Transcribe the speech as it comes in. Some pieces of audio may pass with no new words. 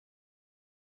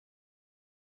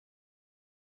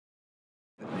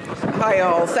Hi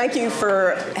all. Thank you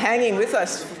for hanging with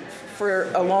us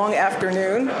for a long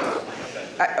afternoon.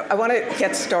 I want to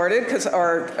get started because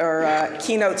our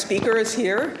keynote speaker is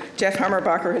here. Jeff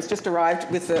Hammerbacher has just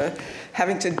arrived with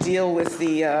having to deal with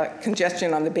the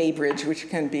congestion on the Bay Bridge, which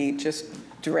can be just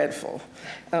dreadful.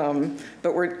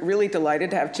 But we're really delighted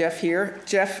to have Jeff here.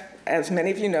 Jeff, as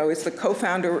many of you know, is the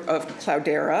co-founder of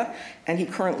Cloudera, and he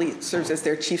currently serves as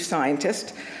their chief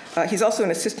scientist. He's also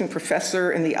an assistant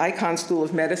professor in the Icahn School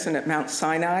of Medicine at Mount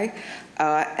Sinai,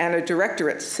 and a director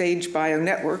at Sage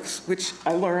Bionetworks, which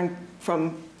I learned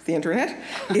from the internet,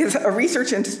 is a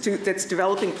research institute that's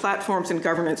developing platforms in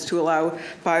governments to allow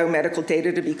biomedical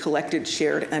data to be collected,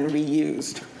 shared, and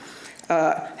reused.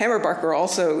 Hammerbacher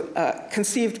also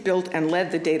conceived, built, and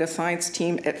led the data science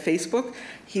team at Facebook.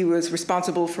 He was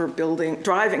responsible for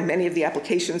driving many of the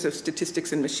applications of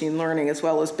statistics and machine learning, as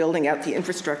well as building out the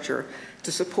infrastructure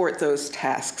to support those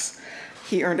tasks.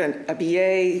 He earned a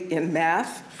BA in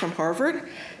math from Harvard.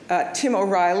 Tim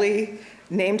O'Reilly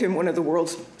named him one of the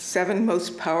world's 7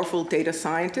 most powerful data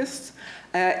scientists.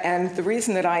 And the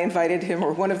reason that I invited him,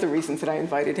 or one of the reasons that I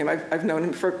invited him, I've known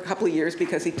him for a couple of years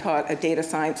because he taught a data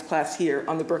science class here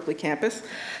on the Berkeley campus.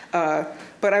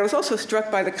 But I was also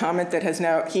struck by the comment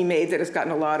that he made that has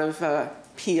gotten a lot of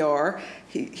PR.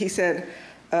 He said,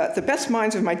 the best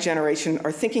minds of my generation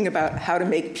are thinking about how to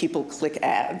make people click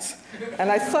ads.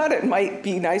 And I thought it might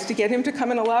be nice to get him to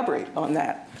come and elaborate on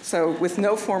that. So with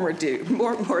no more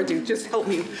ado, just help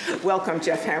me welcome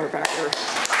Jeff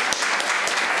Hammerbacher.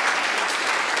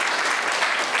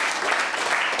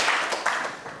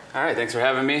 All right, thanks for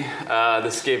having me.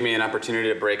 This gave me an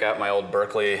opportunity to break out my old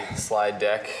Berkeley slide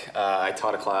deck. I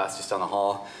taught a class just down the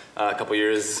hall a couple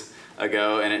years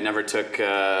ago, and it never took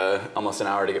almost an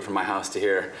hour to get from my house to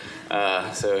here.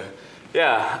 As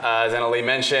Annalee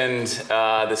mentioned,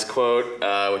 this quote,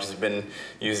 which has been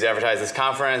used to advertise this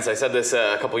conference, I said this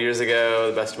a couple years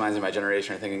ago, the best minds of my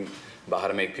generation are thinking about how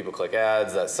to make people click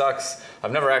ads. That sucks.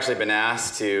 I've never actually been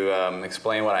asked to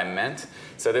explain what I meant.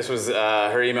 So this was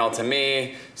her email to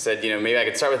me, said, maybe I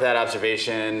could start with that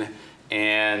observation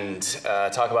and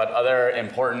talk about other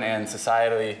important and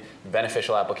societally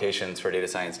beneficial applications for data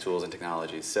science tools and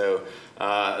technologies. So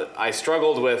I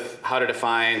struggled with how to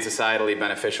define societally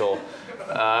beneficial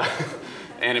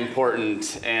and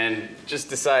important, and just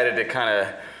decided to kind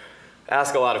of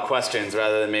ask a lot of questions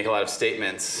rather than make a lot of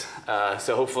statements.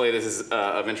 So hopefully this is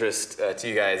of interest to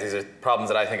you guys. These are problems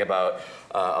that I think about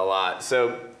a lot.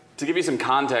 So to give you some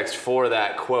context for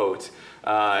that quote,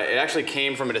 it actually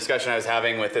came from a discussion I was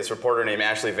having with this reporter named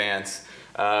Ashley Vance,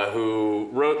 who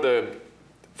wrote the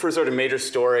first sort of major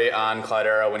story on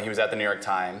Cloudera when he was at the New York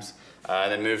Times,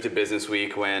 and then moved to Business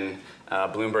Week when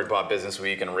Bloomberg bought Business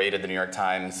Week and raided the New York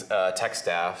Times tech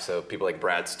staff, so people like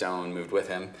Brad Stone moved with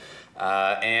him.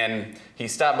 And he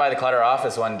stopped by the Cloudera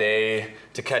office one day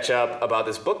to catch up about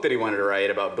this book that he wanted to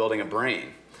write about building a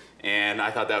brain. And I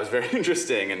thought that was very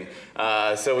interesting.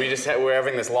 And so we were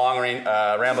having this long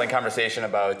rambling conversation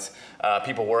about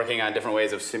people working on different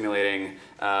ways of simulating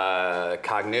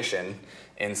cognition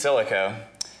in silico.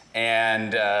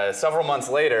 And several months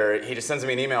later, he just sends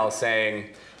me an email saying,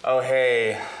 oh,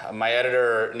 hey, my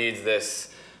editor needs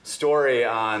this story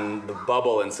on the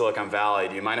bubble in Silicon Valley.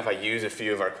 Do you mind if I use a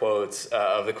few of our quotes,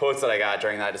 of the quotes that I got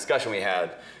during that discussion we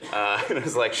had? And I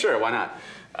was like, sure, why not?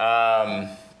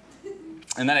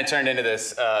 And then it turned into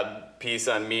this piece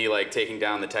on me taking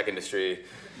down the tech industry,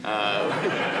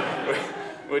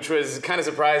 which was kind of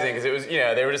surprising because it was,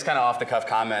 they were just kind of off the cuff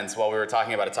comments while we were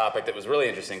talking about a topic that was really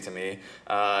interesting to me,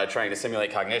 trying to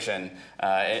simulate cognition.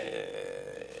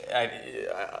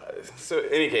 So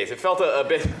in any case, it felt a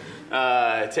bit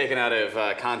taken out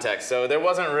of context. So there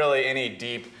wasn't really any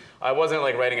deep, I wasn't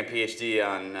writing a PhD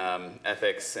on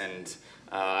ethics, and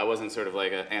I wasn't sort of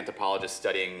like an anthropologist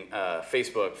studying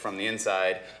Facebook from the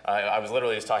inside. I was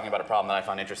literally just talking about a problem that I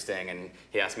found interesting, and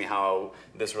he asked me how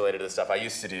this related to the stuff I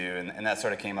used to do, and that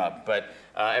sort of came up. But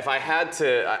if I had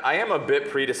to, I am a bit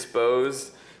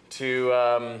predisposed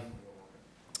to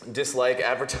dislike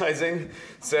advertising.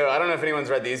 So I don't know if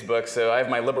anyone's read ththese books. So I have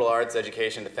my liberal arts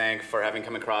education to thank for having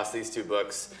come across these 2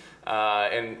 books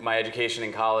in my education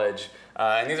in college.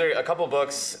 And these are a couple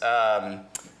books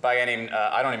by a guy named,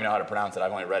 I don't even know how to pronounce it,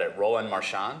 I've only read it, Roland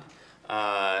Marchand.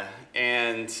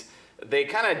 And they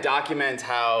kind of document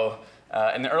how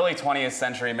in the early 20th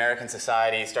century, American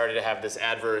society started to have this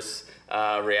adverse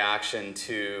reaction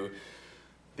to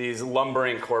these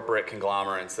lumbering corporate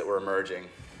conglomerates that were emerging.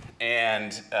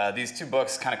 And these 2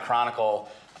 books kind of chronicle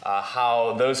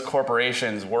how those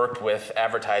corporations worked with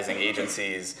advertising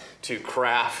agencies to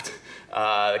craft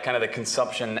kind of the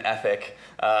consumption ethic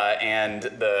and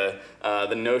the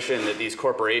notion that these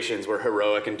corporations were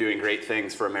heroic and doing great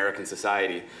things for American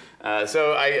society.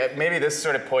 So maybe this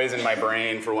sort of poisoned my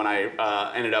brain for when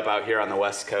I ended up out here on the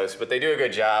West Coast, but they do a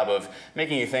good job of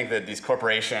making you think that these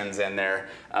corporations and their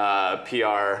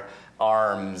PR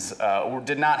arms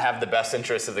did not have the best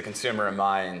interests of the consumer in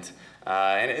mind.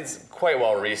 And it's quite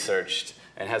well researched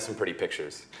and has some pretty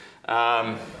pictures.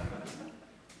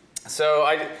 So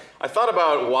I thought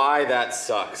about why that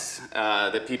sucks,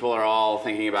 that people are all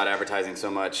thinking about advertising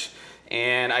so much.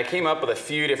 And I came up with a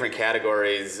few different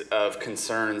categories of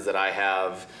concerns that I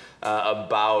have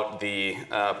about the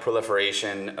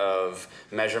proliferation of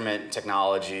measurement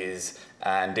technologies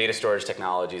and data storage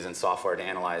technologies and software to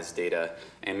analyze data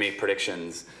and make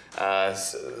predictions.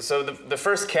 So the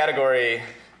first category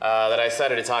that I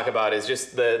decided to talk about is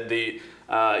just the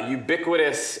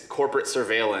ubiquitous corporate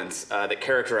surveillance that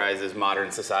characterizes modern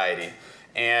society.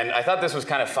 And I thought this was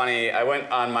kind of funny. I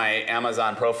went on my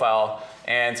Amazon profile,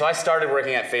 and so I started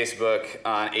working at Facebook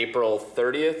on April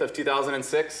 30th of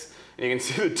 2006. And you can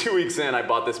see that 2 weeks in, I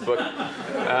bought this book,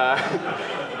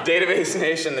 Database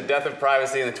Nation, The Death of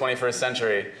Privacy in the 21st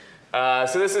Century.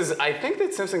 So this is, I think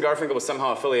that Simpson Garfinkel was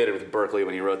somehow affiliated with Berkeley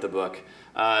when he wrote the book.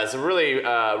 It's a really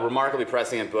remarkably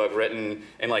prescient book written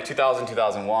in like 2000,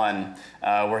 2001,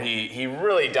 where he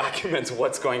really documents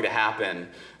what's going to happen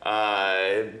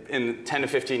in 10 to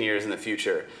 15 years in the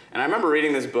future. And I remember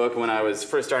reading this book when I was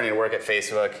first starting to work at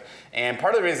Facebook. And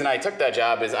part of the reason I took that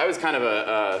job is I was kind of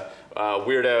a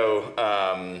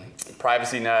weirdo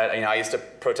privacy nut. You know, I used to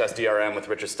protest DRM with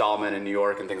Richard Stallman in New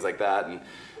York and things like that, and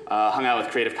hung out with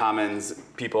Creative Commons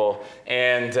people.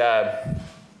 And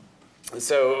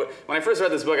so when I first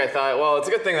read this book, I thought, well, it's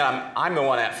a good thing that I'm the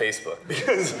one at Facebook,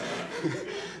 because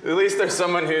at least there's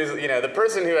someone who's, you know, the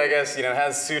person who I guess, you know,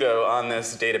 has pseudo on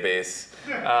this database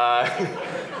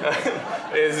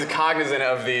is cognizant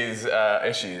of these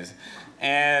issues.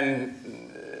 And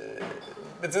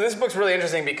so this book's really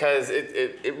interesting because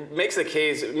it makes the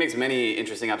case, it makes many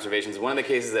interesting observations. One of the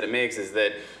cases that it makes is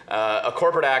that a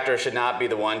corporate actor should not be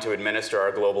the one to administer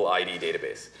our global ID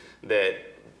database. That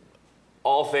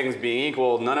all things being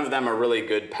equal, none of them are really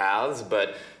good paths,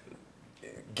 but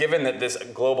given that this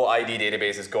global ID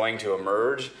database is going to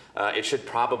emerge, it should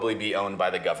probably be owned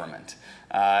by the government.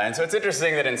 And so it's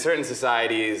interesting that in certain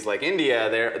societies like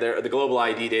India, the global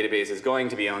ID database is going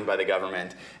to be owned by the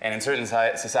government. And in certain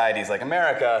societies like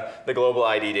America, the global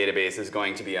ID database is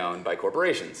going to be owned by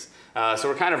corporations. So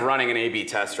we're kind of running an A/B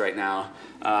test right now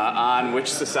on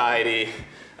which society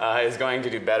is going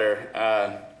to do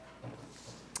better.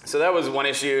 So that was one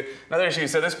issue. Another issue,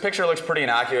 so this picture looks pretty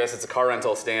innocuous. It's a car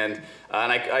rental stand.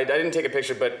 And I didn't take a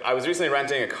picture, but I was recently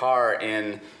renting a car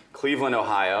in Cleveland,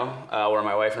 Ohio, where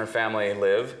my wife and her family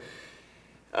live.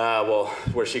 Well,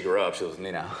 where she grew up. She lives with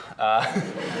me now.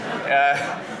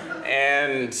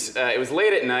 And it was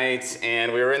late at night,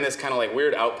 and we were in this kind of like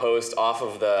weird outpost off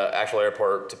of the actual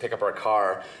airport to pick up our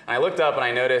car. And I looked up and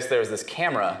I noticed there was this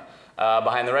camera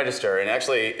behind the register, and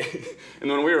actually,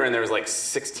 and when we were in, there was like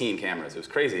 16 cameras. It was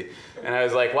crazy, and I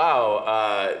was like,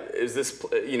 "Wow, is this?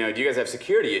 You know, do you guys have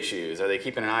security issues? Are they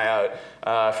keeping an eye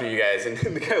out for you guys?" And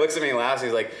the guy looks at me and laughs.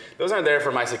 He's like, "Those aren't there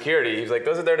for my security." He's like,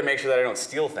 "Those are there to make sure that I don't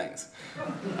steal things."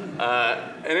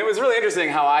 And it was really interesting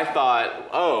how I thought,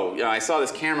 "Oh, you know, I saw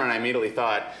this camera, and I immediately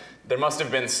thought." There must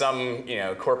have been some, you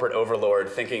know, corporate overlord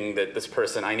thinking that this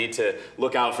person, I need to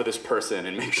look out for this person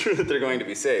and make sure that they're going to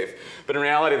be safe. But in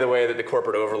reality, the way that the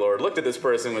corporate overlord looked at this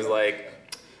person was like,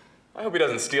 I hope he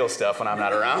doesn't steal stuff when I'm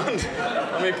not around.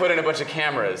 Let me put in a bunch of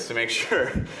cameras to make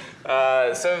sure.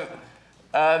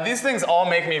 These things all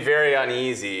make me very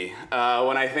uneasy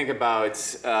when I think about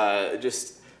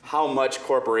just how much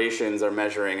corporations are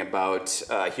measuring about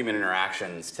human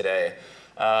interactions today.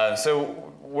 So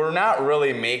we're not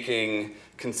really making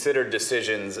considered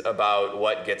decisions about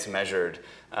what gets measured.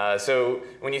 So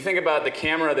when you think about the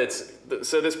camera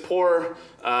so this poor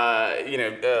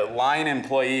line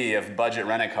employee of Budget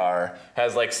Rent-A-Car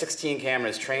has like 16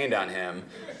 cameras trained on him.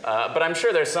 But I'm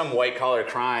sure there's some white-collar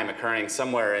crime occurring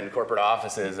somewhere in corporate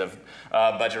offices of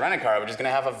Budget Rent-A-Car, which is going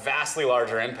to have a vastly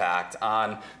larger impact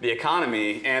on the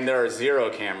economy, and there are 0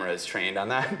 cameras trained on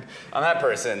that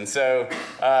person. So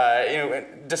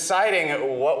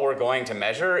deciding what we're going to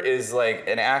measure is like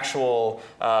an actual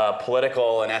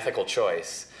political and ethical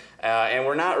choice. And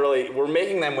we're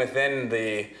making them within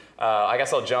the, I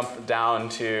guess I'll jump down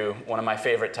to one of my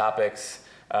favorite topics.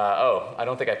 I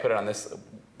don't think I put it on this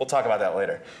we'll talk about that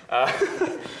later.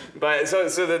 But so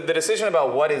the decision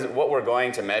about what we're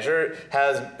going to measure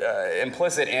has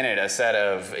implicit in it a set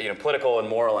of political and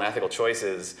moral and ethical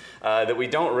choices that we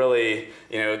don't really,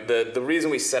 the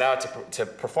reason we set out to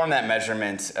perform that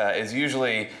measurement is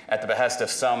usually at the behest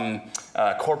of some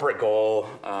corporate goal,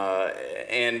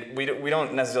 and we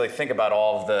don't necessarily think about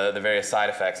all of the various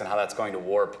side effects and how that's going to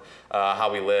warp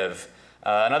how we live.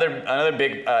 Another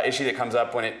big issue that comes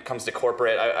up when it comes to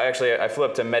corporate, I flew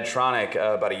up to Medtronic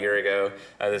about a year ago,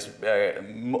 this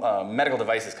medical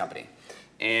devices company.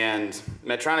 And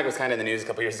Medtronic was kind of in the news a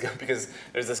couple years ago because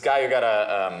there's this guy who got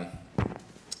a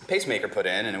pacemaker put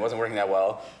in and it wasn't working that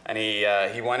well. And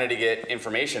he wanted to get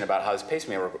information about how his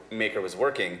pacemaker was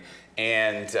working.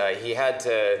 And he had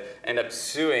to end up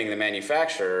suing the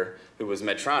manufacturer, who was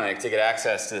Medtronic, to get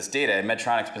access to this data. And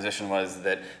Medtronic's position was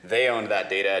that they owned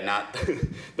that data, not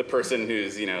the person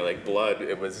whose like blood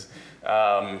it was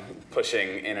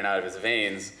pushing in and out of his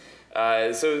veins.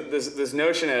 So this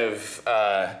notion of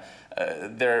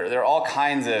there are all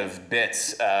kinds of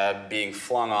bits being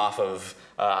flung off of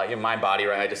my body,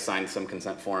 right? I just signed some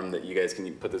consent form that you guys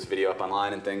can put this video up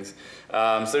online and things.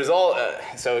 So there's all,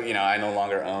 I no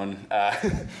longer own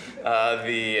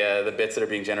the bits that are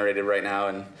being generated right now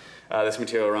in this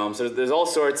material realm. So there's all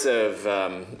sorts of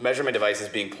measurement devices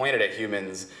being pointed at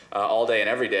humans all day and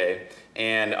every day.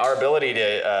 And our ability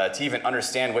to even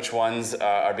understand which ones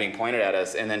are being pointed at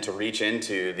us and then to reach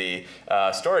into the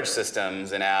storage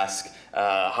systems and ask,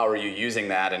 how are you using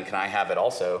that and can I have it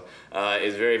also,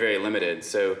 is very, very limited.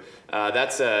 So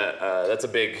that's a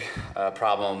big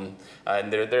problem.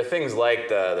 And there are things like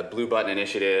the Blue Button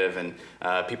Initiative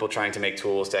and people trying to make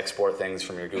tools to export things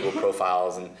from your Google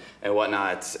profiles and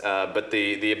whatnot. But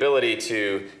the ability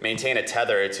to maintain a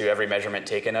tether to every measurement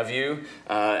taken of you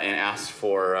and ask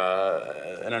for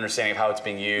an understanding of how it's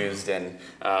being used and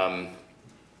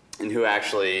who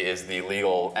actually is the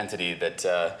legal entity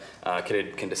that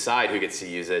can decide who gets to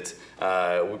use it.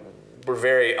 We're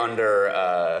very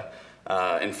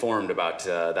informed about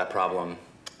that problem.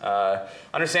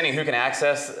 Understanding who can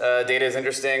access data is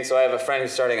interesting. So I have a friend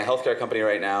who's starting a healthcare company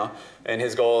right now, and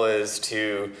his goal is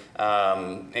to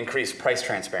increase price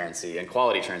transparency and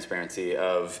quality transparency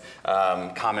of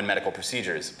common medical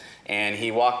procedures. And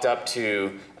he walked up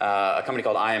to a company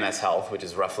called IMS Health, which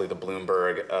is roughly the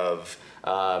Bloomberg of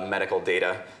medical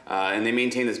data. And they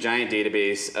maintain this giant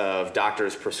database of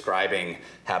doctors' prescribing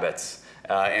habits.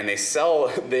 And they sell,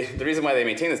 the reason why they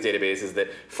maintain this database is that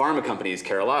pharma companies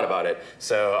care a lot about it.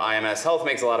 So IMS Health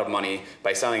makes a lot of money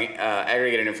by selling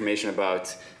aggregated information about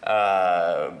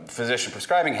physician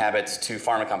prescribing habits to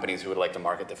pharma companies who would like to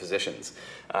market to physicians.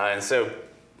 And so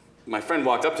my friend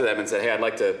walked up to them and said, hey, I'd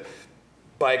like to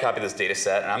buy a copy of this data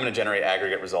set, and I'm going to generate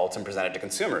aggregate results and present it to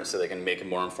consumers so they can make a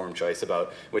more informed choice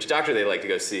about which doctor they'd like to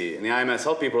go see. And the IMS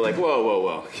Health people were like, whoa, whoa,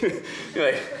 whoa.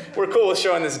 Like, we're cool with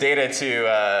showing this data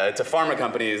to pharma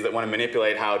companies that want to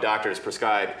manipulate how doctors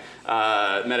prescribe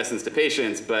medicines to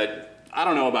patients, but I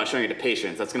don't know about showing it to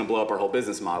patients. That's going to blow up our whole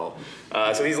business model.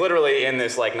 So he's literally in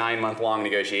this like 9-month-long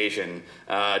negotiation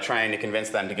trying to convince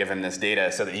them to give him this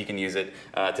data so that he can use it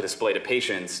to display to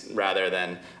patients rather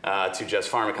than to just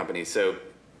pharma companies. So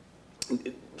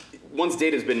once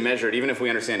data has been measured, even if we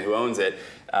understand who owns it,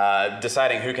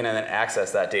 deciding who can then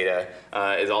access that data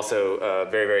is also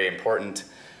very, very important.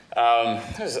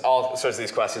 There's all sorts of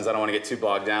these questions. I don't want to get too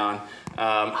bogged down.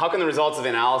 How can the results of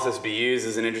analysis be used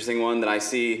is an interesting one that I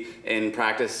see in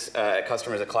practice at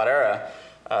customers at Cloudera.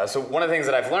 So one of the things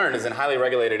that I've learned is in highly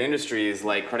regulated industries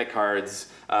like credit cards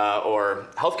or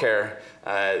healthcare,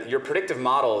 your predictive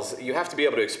models, you have to be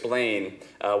able to explain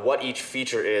what each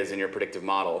feature is in your predictive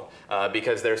model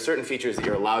because there are certain features that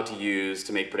you're allowed to use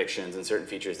to make predictions and certain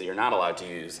features that you're not allowed to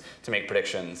use to make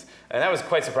predictions. And that was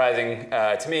quite surprising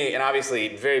to me and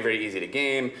obviously very, very easy to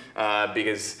game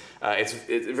because it's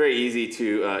very easy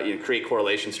to create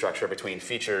correlation structure between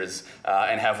features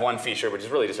and have one feature which is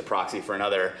really just a proxy for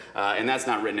another and that's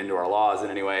not written into our laws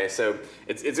in any way. So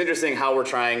it's interesting how we're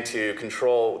trying to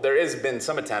control. There has been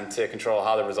some attempt to control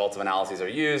how the results of analyses are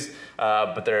used,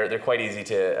 but they're quite easy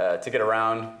to get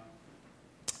around.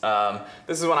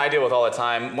 This is one I deal with all the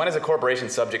time. When is a corporation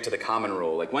subject to the common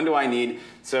rule? Like when do I need,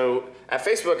 so at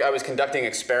Facebook I was conducting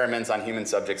experiments on human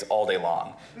subjects all day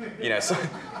long. So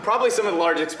probably some of the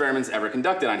largest experiments ever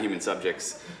conducted on human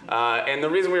subjects. And the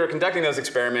reason we were conducting those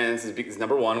experiments is because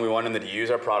number one, we wanted them to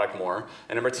use our product more,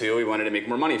 and number two, we wanted to make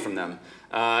more money from them.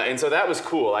 And so that was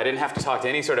cool. I didn't have to talk to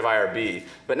any sort of IRB.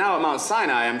 But now at Mount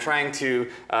Sinai, I'm trying to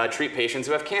treat patients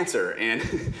who have cancer. And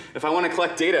if I want to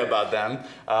collect data about them,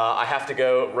 I have to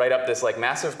go write up this like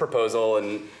massive proposal.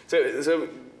 And so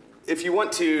if you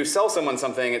want to sell someone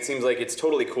something, it seems like it's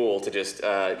totally cool to just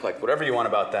collect whatever you want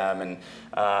about them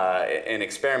and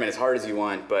experiment as hard as you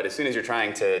want. But as soon as you're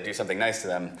trying to do something nice to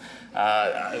them,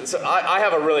 so I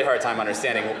have a really hard time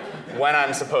understanding when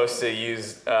I'm supposed to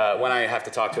use, when I have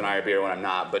to talk to an IRB or when I'm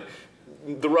not. But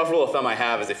the rough rule of thumb I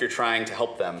have is if you're trying to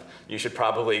help them, you should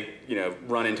probably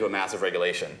run into a massive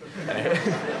regulation.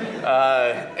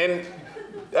 And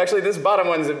actually, this bottom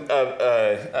one's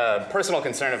a personal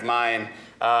concern of mine.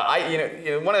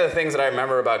 One of the things that I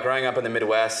remember about growing up in the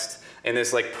Midwest in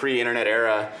this like pre-internet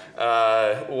era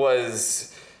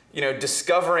was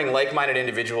discovering like-minded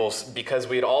individuals because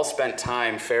we had all spent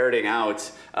time ferreting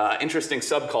out interesting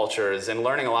subcultures and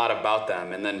learning a lot about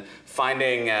them, and then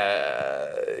finding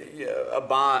a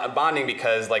bonding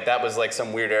because like that was like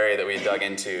some weird area that we dug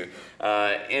into.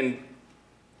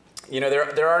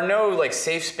 There are no like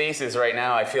safe spaces right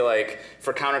now, I feel like,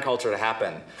 for counterculture to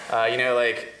happen.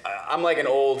 I'm like an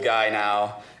old guy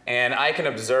now, and I can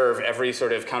observe every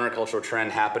sort of countercultural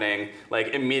trend happening like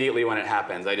immediately when it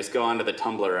happens. I just go onto the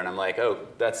Tumblr and I'm like, oh,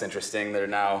 that's interesting. They're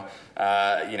now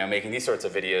making these sorts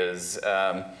of videos.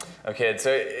 Okay, so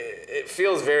it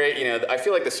feels very, I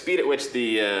feel like the speed at which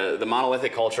the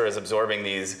monolithic culture is absorbing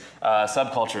these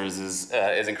subcultures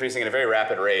is increasing at a very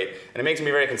rapid rate, and it makes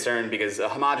me very concerned because a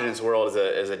homogeneous world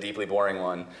is a deeply boring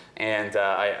one, and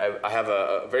I have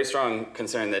a very strong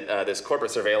concern that this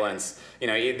corporate surveillance,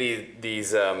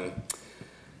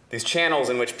 these channels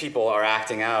in which people are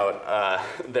acting out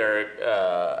their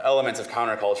elements of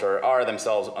counterculture are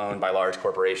themselves owned by large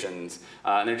corporations.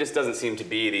 And there just doesn't seem to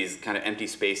be these kind of empty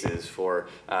spaces for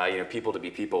people to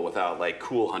be people without like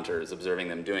cool hunters observing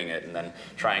them doing it and then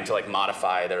trying to like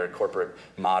modify their corporate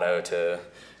motto to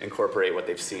incorporate what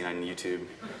they've seen on YouTube.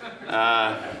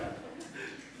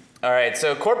 All right,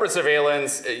 so corporate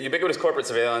surveillance, ubiquitous corporate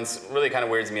surveillance really kind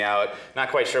of weirds me out. Not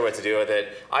quite sure what to do with it.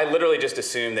 I literally just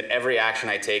assume that every action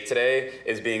I take today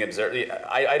is being observed.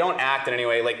 I don't act in any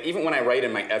way, like even when I write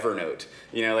in my Evernote,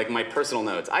 like my personal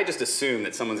notes, I just assume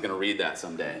that someone's gonna read that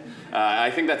someday. I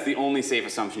think that's the only safe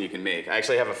assumption you can make. I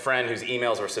actually have a friend whose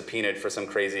emails were subpoenaed for some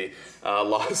crazy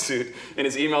lawsuit, and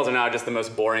his emails are now just the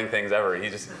most boring things ever.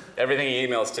 Everything he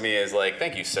emails to me is like,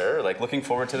 thank you, sir, like looking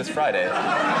forward to this Friday.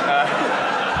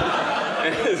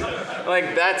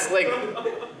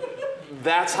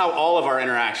 That's how all of our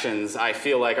interactions, I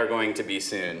feel like, are going to be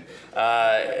soon.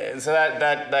 So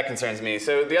that concerns me.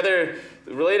 So the other,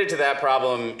 related to that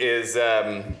problem is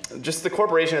just the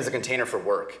corporation as a container for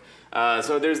work.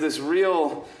 So there's this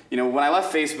real, when I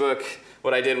left Facebook,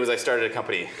 what I did was I started a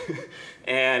company.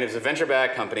 And it was a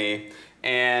venture-backed company.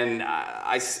 And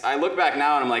I look back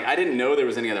now and I'm like, I didn't know there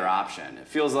was any other option. It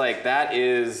feels like that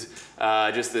is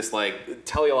just this like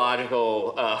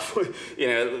teleological,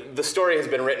 the story has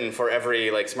been written for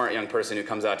every like smart young person who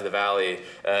comes out to the Valley,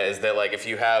 is that like if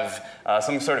you have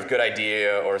some sort of good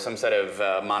idea or some set of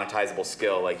monetizable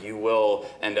skill, like you will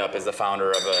end up as the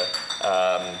founder of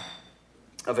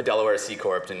a Delaware C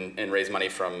Corp and raise money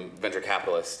from venture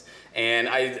capitalists. And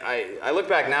I look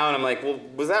back now and I'm like, well,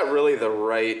 was that really the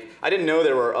right? I didn't know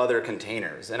there were other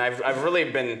containers, and I've really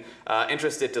been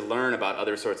interested to learn about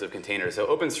other sorts of containers. So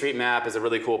OpenStreetMap is a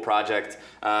really cool project,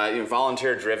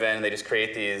 volunteer driven. They just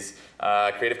create these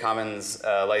Creative Commons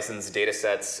licensed data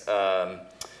sets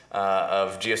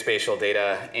of geospatial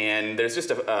data, and there's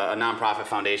just a nonprofit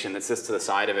foundation that sits to the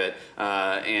side of it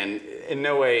and in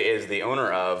no way is the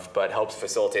owner of, but helps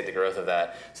facilitate the growth of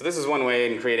that. So this is one way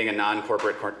in creating a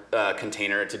non-corporate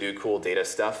container to do cool data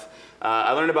stuff.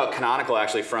 I learned about Canonical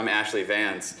actually from Ashley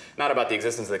Vance, not about the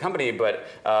existence of the company, but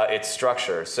its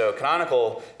structure. So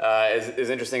Canonical is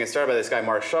interesting. It started by this guy,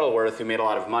 Mark Shuttleworth, who made a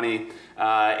lot of money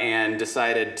and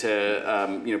decided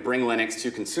to bring Linux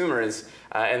to consumers.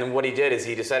 And then what he did is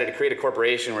he decided to create a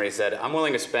corporation where he said, I'm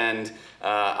willing to spend,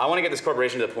 I want to get this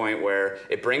corporation to the point where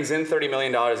it brings in $30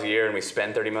 million a year and we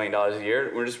spend $30 million a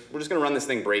year. We're just going to run this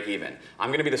thing break even. I'm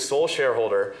going to be the sole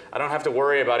shareholder. I don't have to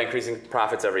worry about increasing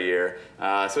profits every year.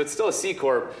 So it's still a C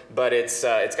Corp, but it's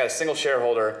got a single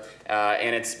shareholder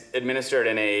and it's administered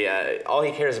in a, all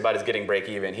he cares about is getting break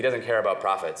even. He doesn't care about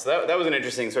profits. So that was an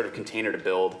interesting sort of container to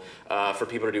build for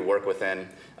people to do work within.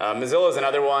 Mozilla is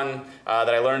another one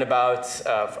that I learned about.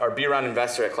 Our B-round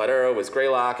investor at Cloudera was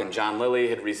Greylock, and John Lilly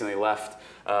had recently left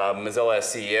Mozilla as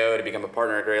CEO to become a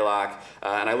partner at Greylock.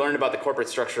 And I learned about the corporate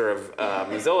structure of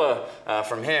Mozilla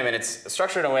from him, and it's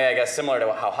structured in a way, I guess, similar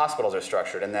to how hospitals are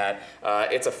structured, in that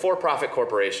it's a for-profit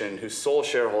corporation whose sole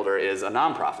shareholder is a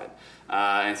nonprofit.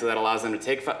 And so that allows them to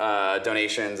take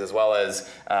donations as well as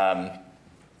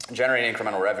generate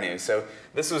incremental revenue. So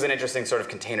this was an interesting sort of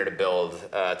container to build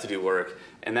to do work.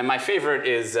 And then my favorite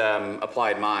is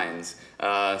Applied Minds.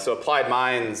 So Applied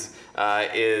Minds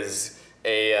is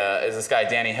this guy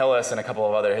Danny Hillis and a couple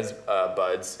of other his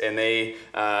buds, and they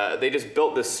just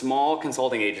built this small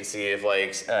consulting agency of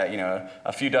like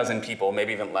a few dozen people,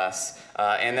 maybe even less,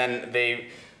 and then they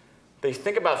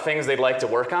think about things they'd like to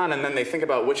work on, and then they think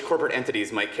about which corporate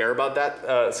entities might care about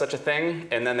that such a thing,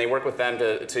 and then they work with them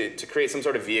to create some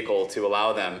sort of vehicle to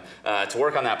allow them to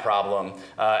work on that problem,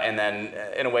 and then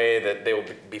in a way that they will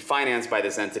be financed by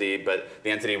this entity, but the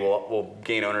entity will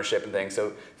gain ownership and things.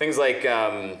 So things like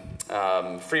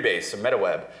Freebase or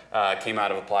MetaWeb came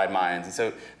out of Applied Minds, and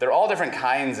so they're all different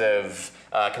kinds of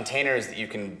containers that you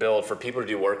can build for people to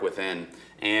do work within.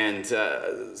 And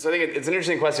so I think it's an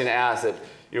interesting question to ask that,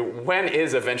 when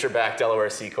is a venture-backed Delaware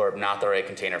C Corp not the right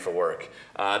container for work?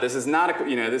 This is not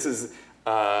this is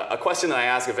a question that I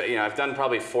ask of, I've done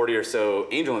probably 40 or so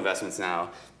angel investments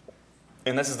now.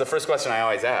 And this is the first question I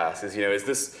always ask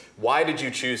is, why did you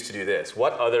choose to do this?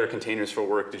 What other containers for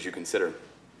work did you consider?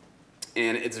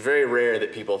 And it's very rare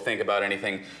that people think about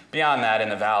anything beyond that in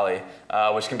the Valley,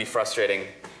 which can be frustrating.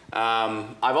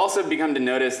 I've also begun to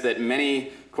notice that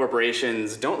many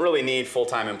corporations don't really need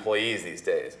full-time employees these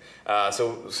days.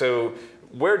 So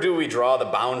where do we draw the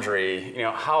boundary?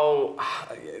 How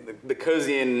the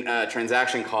Cozian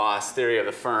transaction cost theory of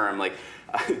the firm, like,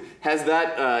 has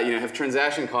that, have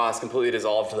transaction costs completely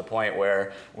dissolved to the point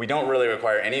where we don't really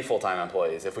require any full-time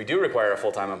employees? If we do require a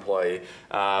full-time employee,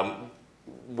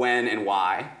 when and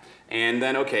why? And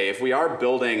then, okay, if we are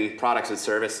building products and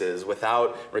services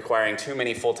without requiring too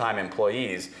many full-time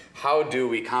employees, how do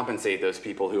we compensate those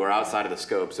people who are outside of the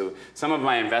scope? So some of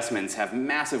my investments have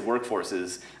massive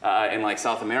workforces in like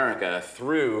South America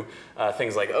through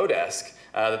things like Odesk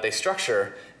that they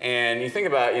structure. And you think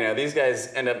about, these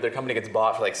guys their company gets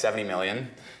bought for like 70 million.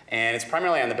 And it's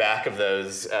primarily on the back of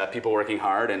those people working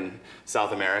hard in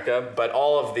South America, but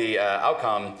all of the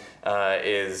outcome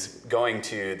is going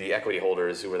to the equity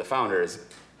holders who were the founders.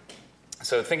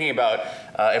 So thinking about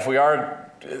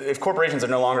if corporations are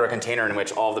no longer a container in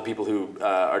which all of the people who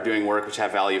are doing work which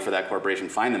have value for that corporation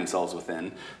find themselves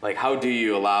within, like how do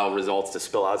you allow results to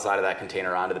spill outside of that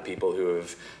container onto the people who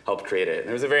have helped create it? And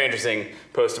there was a very interesting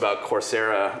post about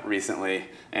Coursera recently,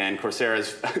 and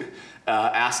Coursera's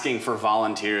asking for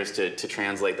volunteers to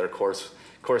translate their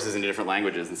courses into different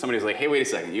languages. And somebody was like, hey, wait a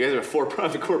second, you guys are a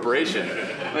for-profit corporation.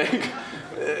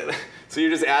 So you're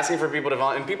just asking for people to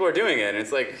volunteer, and people are doing it, and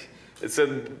it's like, it's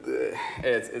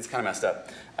kind of messed up.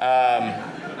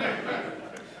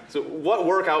 So what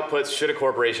work outputs should a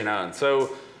corporation own?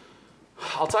 So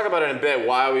I'll talk about it in a bit,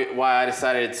 why I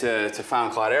decided to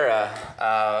found Cloudera,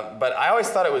 but I always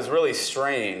thought it was really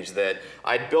strange that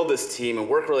I'd build this team and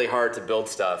work really hard to build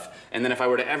stuff, and then if I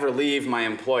were to ever leave my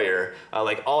employer,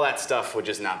 like all that stuff would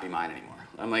just not be mine anymore.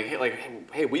 I'm like,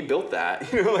 hey, we built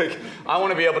that. I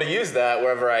want to be able to use that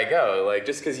wherever I go. Like,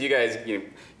 just because you guys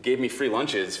gave me free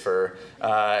lunches for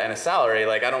and a salary,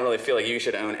 like I don't really feel like you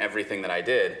should own everything that I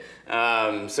did.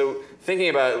 So thinking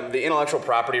about the intellectual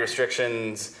property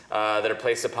restrictions that are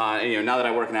placed upon, now that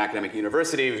I work in an academic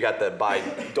university, we've got the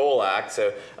Bayh-Dole Act.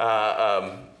 So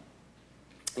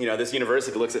this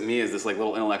university looks at me as this like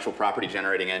little intellectual property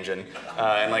generating engine,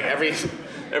 and like every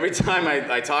time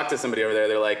I talk to somebody over there,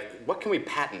 they're like, "What can we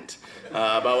patent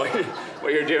about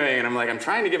what you're doing?" And I'm like, "I'm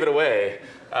trying to give it away."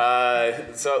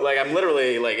 So like I'm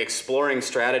literally like exploring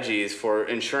strategies for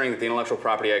ensuring that the intellectual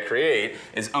property I create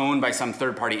is owned by some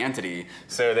third-party entity,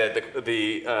 so that I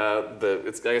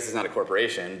guess it's not a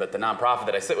corporation, but the nonprofit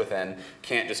that I sit within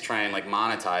can't just try and like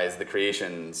monetize the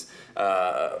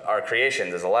our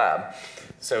creations as a lab.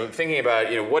 So thinking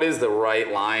about what is the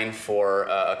right line for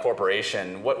a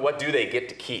corporation? What do they get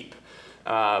to keep?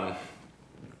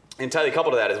 Entirely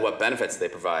coupled to that is what benefits they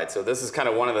provide. So this is kind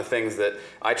of one of the things that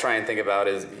I try and think about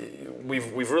is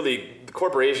the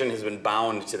corporation has been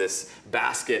bound to this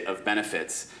basket of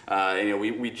benefits.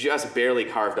 We just barely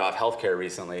carved off healthcare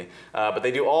recently, but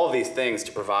they do all of these things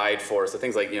to provide for, so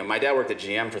things like, my dad worked at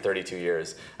GM for 32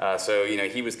 years. So,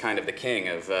 he was kind of the king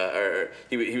of,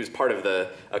 he was part of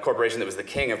a corporation that was the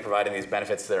king of providing these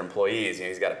benefits to their employees.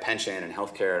 He's got a pension and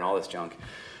healthcare and all this junk.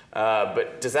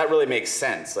 But does that really make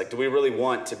sense? Like, do we really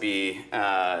want to be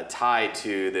tied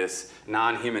to this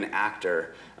non-human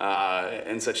actor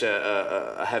in such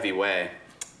a heavy way?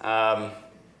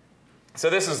 So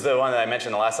this is the one that I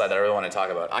mentioned in the last slide that I really want to talk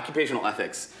about: occupational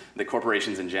ethics, the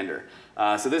corporations engender.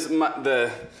 So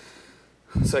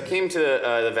I came to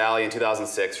the Valley in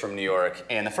 2006 from New York,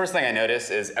 and the first thing I noticed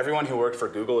is everyone who worked for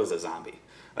Google is a zombie.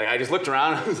 Like I just looked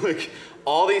around and I was like,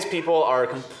 all these people are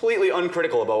completely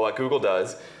uncritical about what Google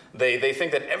does. They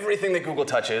think that everything that Google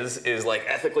touches is like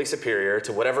ethically superior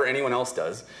to whatever anyone else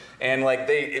does. And like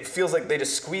it feels like they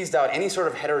just squeezed out any sort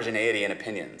of heterogeneity in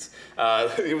opinions.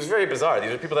 It was very bizarre.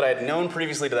 These are people that I had known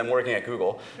previously to them working at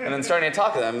Google. And then starting to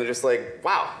talk to them, they're just like,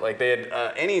 wow, like they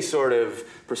had any sort of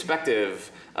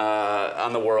perspective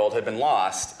on the world had been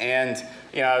lost. And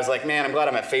you know, I was like, man, I'm glad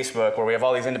I'm at Facebook where we have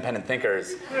all these independent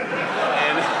thinkers.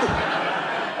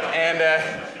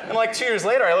 And like 2 years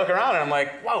later, I look around and I'm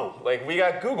like, whoa, like we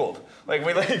got Googled. Like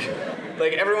we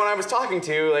like everyone I was talking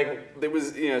to, like it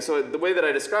was, you know, so the way that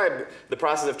I describe the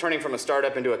process of turning from a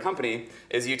startup into a company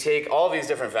is you take all these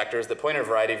different vectors that point in a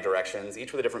variety of directions,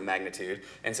 each with a different magnitude.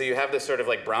 And so you have this sort of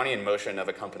like Brownian motion of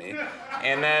a company.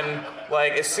 And then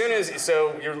like as soon as,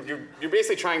 so you're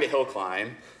basically trying to hill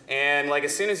climb. And like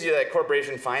as soon as that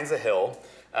corporation finds a hill,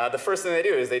 the first thing they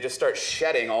do is they just start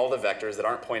shedding all the vectors that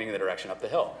aren't pointing in the direction up the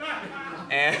hill.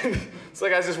 And it's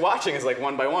like I was just watching as like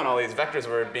one by one all these vectors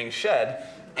were being shed.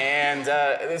 And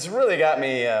this really got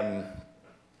me,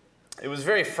 it was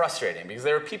very frustrating because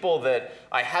there were people that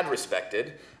I had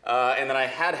respected and that I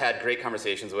had great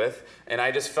conversations with. And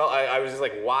I just felt, I was just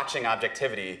like watching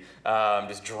objectivity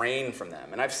just drain from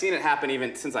them. And I've seen it happen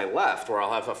even since I left, where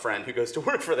I'll have a friend who goes to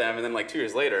work for them and then like 2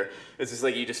 years later, it's just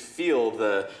like you just feel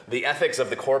the ethics of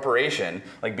the corporation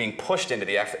like being pushed into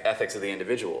the ethics of the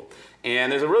individual.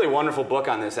 And there's a really wonderful book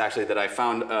on this actually that I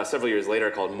found several years later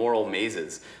called Moral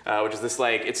Mazes, which is this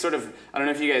like, it's sort of, I don't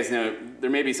know if you guys know, there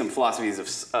may be some philosophers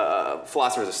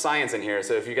of science in here,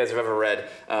 so if you guys have ever read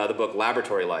the book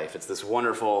Laboratory Life, it's this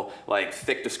wonderful like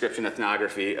thick description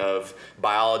ethnography of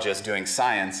biologists doing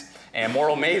science, and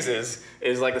Moral Mazes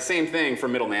is like the same thing for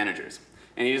middle managers.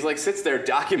 And he just like sits there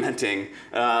documenting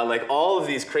like all of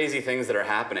these crazy things that are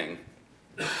happening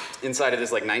inside of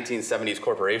this like 1970s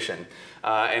corporation.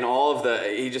 And all of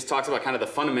he just talks about kind of the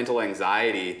fundamental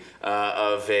anxiety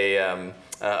of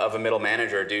a middle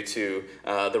manager due to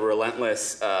the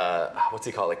relentless, what's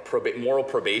he called, like moral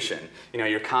probation. You know,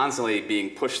 you're constantly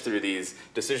being pushed through these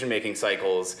decision-making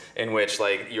cycles in which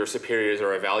like your superiors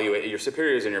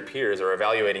and your peers are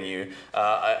evaluating you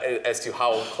as to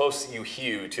how close you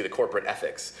hew to the corporate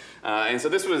ethics. And so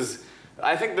this was,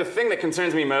 I think the thing that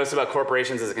concerns me most about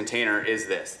corporations as a container is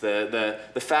this, the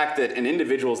fact that an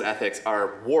individual's ethics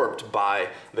are warped by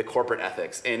the corporate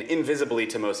ethics and invisibly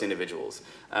to most individuals,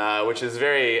 which is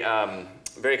very,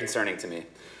 very concerning to me.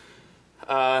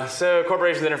 So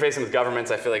corporations interfacing with governments,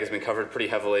 I feel like has been covered pretty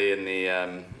heavily in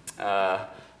the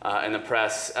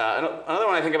press. Another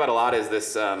one I think about a lot is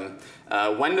this,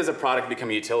 when does a product become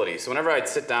a utility? So whenever I'd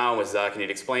sit down with Zuck and he'd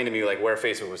explain to me like where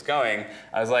Facebook was going,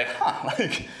 I was like, huh,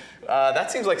 like,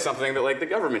 that seems like something that like the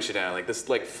government should know. Like this,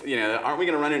 like, you know, aren't we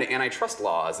going to run into antitrust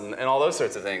laws and all those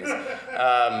sorts of things?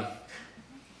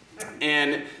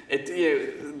 And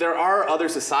there are other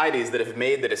societies that have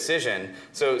made the decision.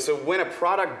 So when a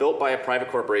product built by a private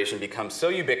corporation becomes so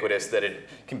ubiquitous that it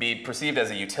can be perceived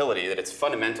as a utility, that it's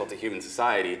fundamental to human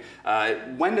society,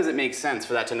 when does it make sense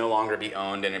for that to no longer be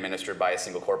owned and administered by a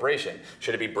single corporation?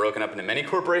 Should it be broken up into many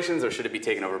corporations, or should it be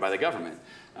taken over by the government?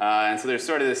 And so there's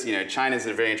sort of this, you know, China's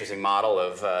a very interesting model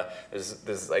of,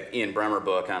 there's like Ian Bremmer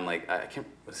book on like,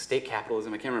 state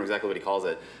capitalism, I can't remember exactly what he calls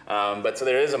it. But so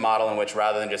there is a model in which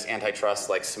rather than just antitrust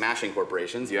like smashing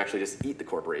corporations, you actually just eat the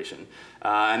corporation.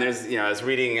 And there's, you know, I was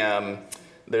reading,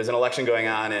 there's an election going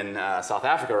on in South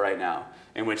Africa right now,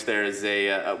 in which there's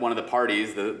one of the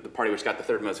parties, the party which got the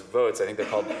third most votes, I think they're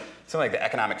called something like the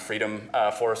Economic Freedom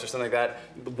Force or something like that.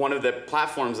 One of the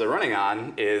platforms they're running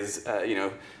on is,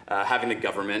 having the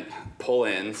government pull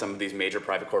in some of these major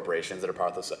private corporations that are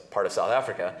part of South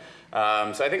Africa.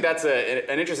 So I think that's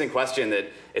an interesting question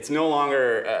that it's no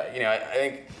longer, I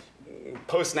think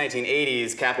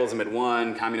post-1980s, capitalism had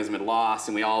won, communism had lost,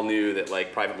 and we all knew that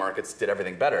like private markets did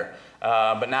everything better.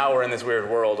 But now we're in this weird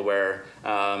world where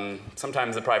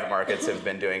sometimes the private markets have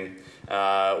been doing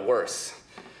worse.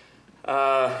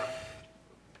 And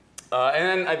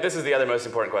then this is the other most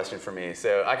important question for me.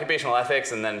 So occupational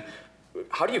ethics, and then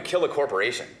how do you kill a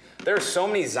corporation? There are so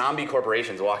many zombie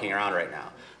corporations walking around right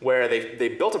now where they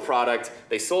built a product,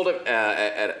 they sold it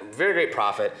at a very great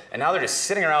profit, and now they're just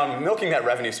sitting around milking that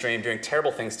revenue stream, doing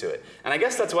terrible things to it. And I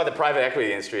guess that's why the private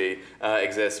equity industry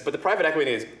exists. But the private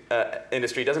equity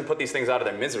industry doesn't put these things out of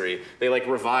their misery. They like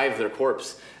revive their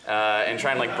corpse and try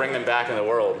and like bring them back in the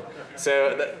world.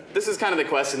 So this is kind of the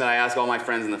question that I ask all my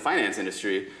friends in the finance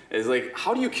industry is like,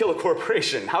 how do you kill a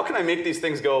corporation? How can I make these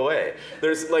things go away?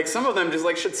 There's like some of them just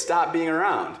like should stop being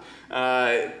around.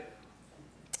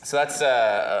 So that's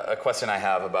a question I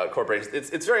have about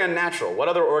corporations. It's very unnatural. What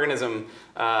other organism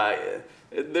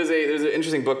there's an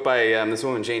interesting book by this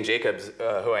woman, Jane Jacobs,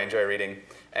 who I enjoy reading,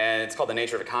 and it's called The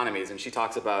Nature of Economies, and she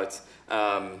talks about,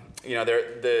 if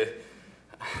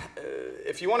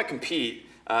you want to compete,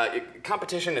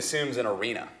 competition assumes an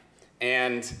arena,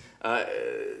 and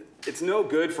it's no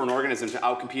good for an organism to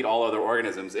outcompete all other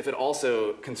organisms if it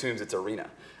also consumes its arena.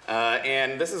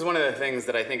 And this is one of the things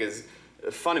that I think is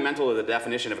fundamental to the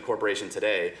definition of a corporation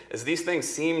today, is these things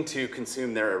seem to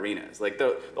consume their arenas. Like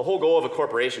the whole goal of a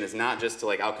corporation is not just to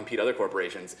like outcompete other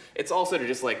corporations, it's also to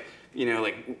just like,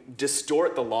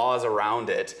 distort the laws around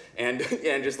it and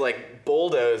just like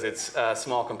bulldoze its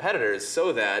small competitors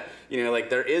so that,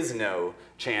 there is no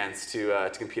chance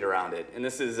to compete around it. And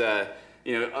this is,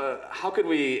 how could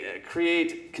we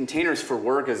create containers for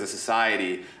work as a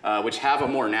society which have a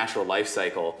more natural life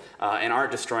cycle and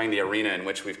aren't destroying the arena in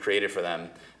which we've created for them?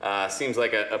 Seems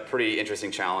like a pretty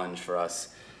interesting challenge for us.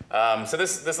 So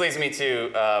this leads me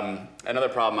to another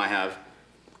problem I have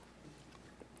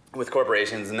with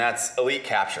corporations, and that's elite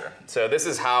capture. So this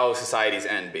is how societies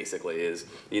end, basically, is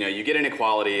you get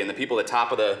inequality, and the people at the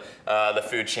top of the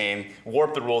food chain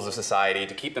warp the rules of society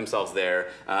to keep themselves there,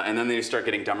 and then they start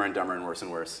getting dumber and dumber and worse.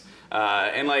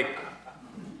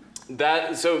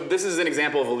 So this is an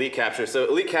example of elite capture. So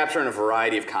elite capture in a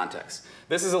variety of contexts.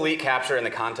 This is elite capture in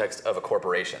the context of a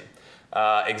corporation.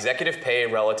 Executive pay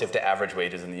relative to average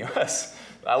wages in the US.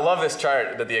 I love this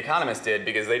chart that The Economist did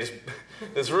because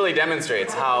this really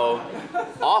demonstrates how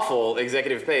awful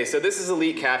executive pay is. So this is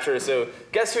elite capture. So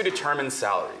guess who determines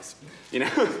salaries?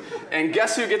 And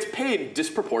guess who gets paid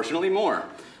disproportionately more?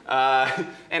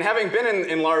 And having been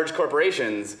in large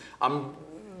corporations,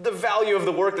 the value of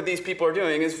the work that these people are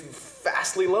doing is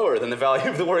vastly lower than the value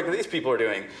of the work that these people are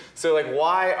doing. So like,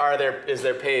 why is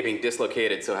their pay being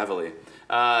dislocated so heavily?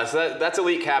 So that's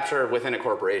elite capture within a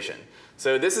corporation.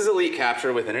 So this is elite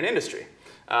capture within an industry.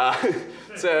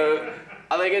 So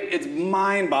I think it's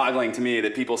mind-boggling to me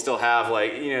that people still have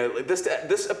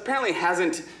this apparently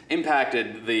hasn't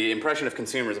impacted the impression of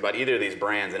consumers about either of these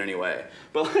brands in any way.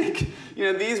 But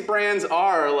these brands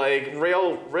are like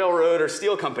railroad or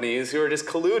steel companies who are just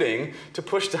colluding to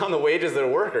push down the wages of their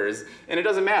workers, and it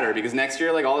doesn't matter because next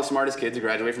year all the smartest kids who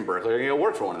graduate from Berkeley are going to go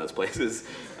work for one of those places.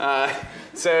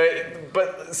 So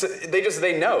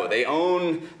they know they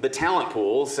own the talent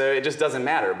pool, so it just doesn't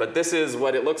matter. But this is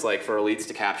what it looks like for elites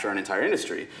to capture an entire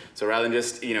industry. So rather than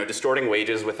just distorting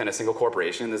wages within a single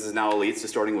corporation, this is now elites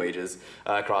distorting wages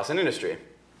across an industry.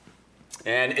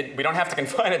 And we don't have to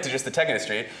confine it to just the tech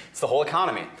industry, it's the whole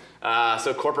economy.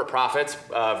 So corporate profits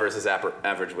versus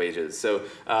average wages. So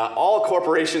all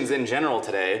corporations in general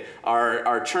today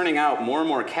are churning out more and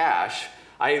more cash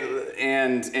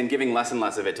and giving less and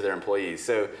less of it to their employees.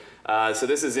 So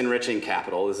this is enriching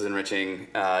capital. This is enriching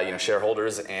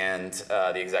shareholders and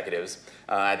the executives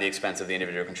at the expense of the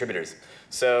individual contributors.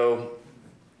 So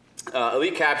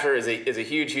elite capture is a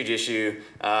huge issue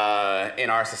in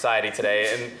our society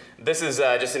today, and this is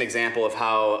just an example of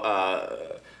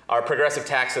how our progressive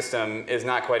tax system is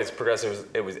not quite as progressive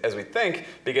as we think,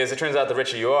 because it turns out the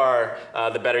richer you are,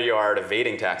 the better you are at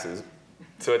evading taxes.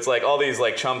 So it's like all these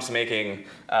chumps making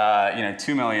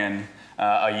 2 million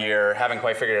a year, haven't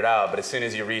quite figured it out, but as soon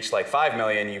as you reach 5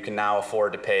 million, you can now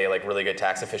afford to pay really good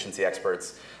tax efficiency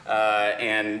experts,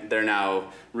 and they're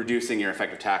now reducing your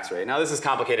effective tax rate. Now this is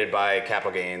complicated by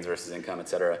capital gains versus income, et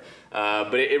cetera,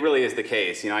 but it really is the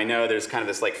case. I know there's kind of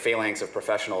this phalanx of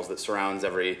professionals that surrounds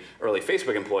every early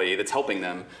Facebook employee that's helping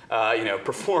them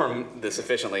perform this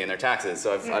efficiently in their taxes.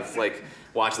 So I've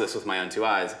watched this with my own 2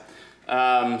 eyes.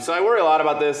 So I worry a lot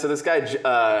about this. So this guy,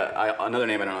 another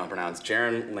name I don't know how to pronounce,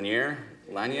 Jaron Lanier?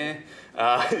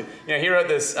 He wrote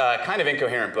this kind of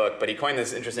incoherent book, but he coined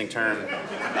this interesting term,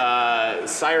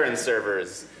 siren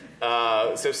servers.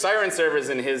 So siren servers,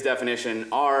 in his definition,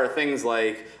 are things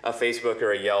like a Facebook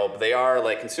or a Yelp. They are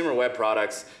consumer web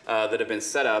products that have been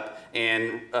set up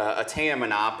and attain a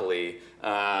monopoly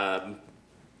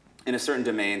in a certain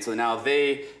domain. So now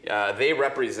they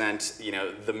represent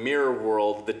the mirror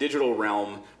world, the digital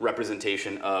realm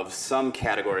representation of some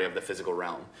category of the physical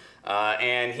realm.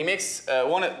 And he makes the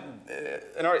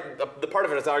part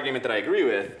of his argument that I agree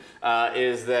with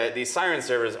is that these siren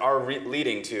servers are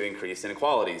leading to increased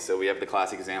inequality. So we have the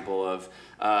classic example of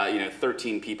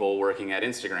 13 people working at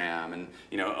Instagram and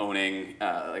owning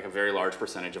a very large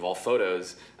percentage of all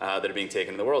photos that are being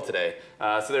taken in the world today.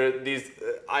 So there are these.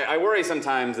 I worry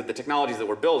sometimes that the technologies that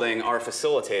we're building are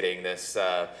facilitating this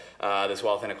this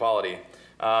wealth inequality.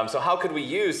 So how could we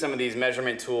use some of these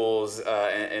measurement tools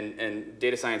and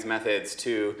data science methods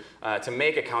to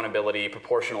make accountability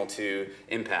proportional to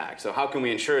impact? So how can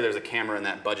we ensure there's a camera in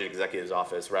that budget executive's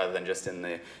office rather than just in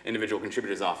the individual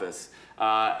contributor's office?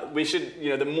 We should,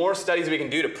 the more studies we can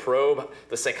do to probe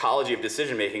the psychology of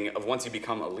decision making of once you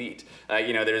become elite.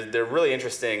 There are really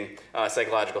interesting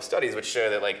psychological studies which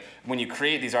show that, like, when you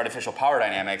create these artificial power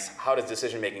dynamics, how does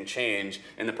decision making change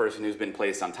in the person who's been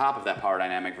placed on top of that power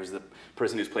dynamic versus the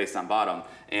person who's placed on bottom?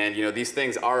 And these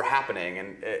things are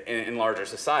happening in larger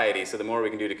society. So the more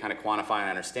we can do to kind of quantify and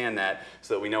understand that,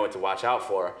 so that we know what to watch out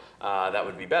for, that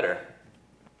would be better.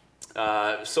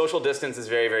 Social distance is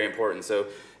very, very important. So,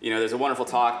 there's a wonderful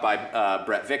talk by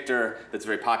Brett Victor that's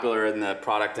very popular in the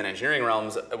product and engineering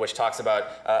realms, which talks about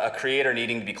a creator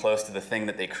needing to be close to the thing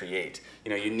that they create.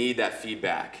 You need that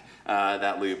feedback,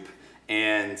 that loop.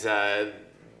 And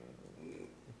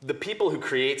the people who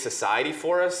create society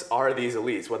for us are these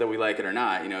elites, whether we like it or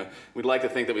not. We'd like to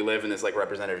think that we live in this like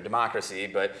representative democracy,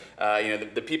 but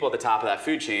the people at the top of that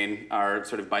food chain are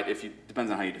sort of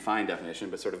depends on how you define definition,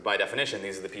 but sort of by definition,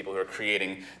 these are the people who are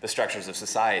creating the structures of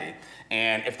society.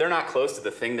 And if they're not close to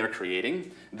the thing they're creating,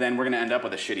 then we're going to end up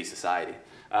with a shitty society.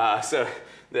 I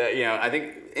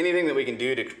think anything that we can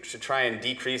do to try and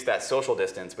decrease that social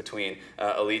distance between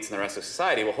elites and the rest of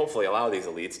society will hopefully allow these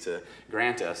elites to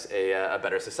grant us a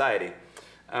better society.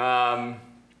 And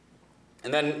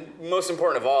then, most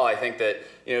important of all, I think that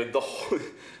the whole,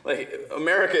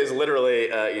 America is literally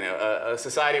a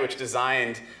society which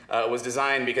was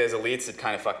designed because elites had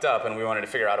kind of fucked up, and we wanted to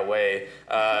figure out a way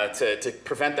to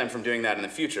prevent them from doing that in the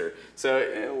future.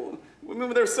 So.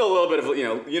 There was still a little bit of,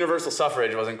 universal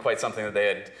suffrage wasn't quite something that they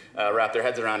had wrapped their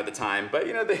heads around at the time, but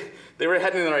they were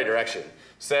heading in the right direction.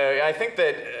 So I think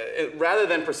that rather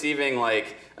than perceiving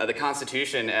the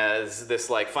Constitution as this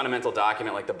fundamental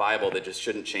document like the Bible that just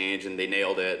shouldn't change and they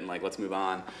nailed it and let's move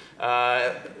on,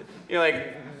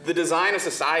 the design of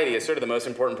society is sort of the most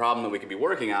important problem that we could be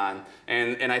working on,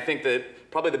 and I think that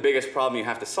probably the biggest problem you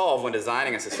have to solve when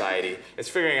designing a society is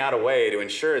figuring out a way to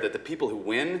ensure that the people who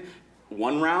win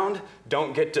one round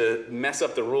don't get to mess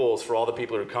up the rules for all the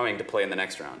people who are coming to play in the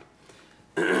next round.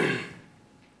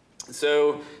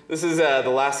 So this is the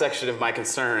last section of my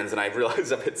concerns, and I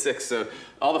realized I've hit 6, so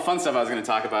all the fun stuff I was going to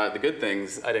talk about, the good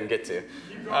things, I didn't get to.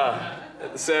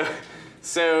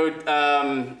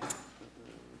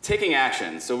 Taking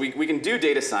action. So we can do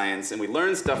data science, and we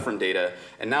learn stuff from data,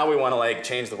 and now we want to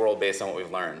change the world based on what we've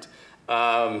learned.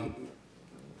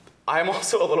 I'm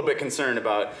also a little bit concerned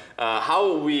about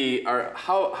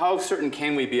how certain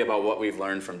can we be about what we've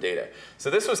learned from data. So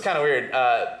this was kind of weird.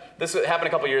 This happened a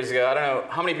couple years ago. I don't know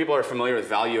how many people are familiar with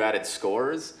value-added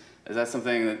scores. Is that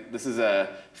something this is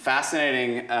a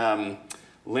fascinating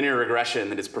linear regression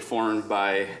that is performed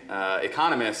by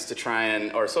economists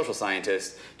or social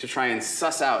scientists to try and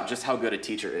suss out just how good a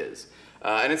teacher is.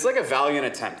 And it's like a valiant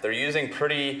attempt. They're using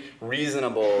pretty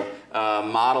reasonable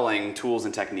modeling tools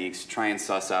and techniques to try and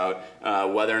suss out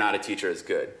whether or not a teacher is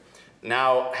good.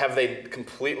 Now, have they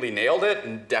completely nailed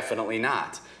it? Definitely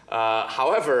not.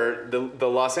 However, the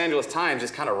Los Angeles Times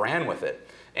just kind of ran with it.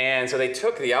 And so they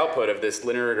took the output of this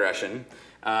linear regression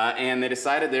and they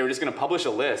decided they were just going to publish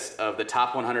a list of the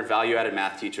top 100 value-added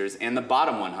math teachers and the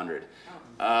bottom 100.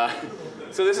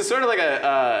 So this is sort of like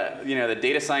the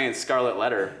data science scarlet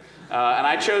letter. And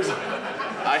I chose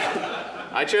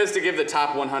to give the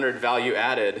top 100 value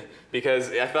added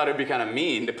because I thought it would be kind of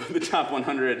mean to put the top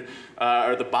 100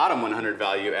 or the bottom 100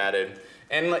 value added.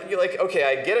 And you're like, okay,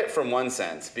 I get it from one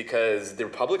sense because they're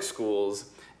public schools,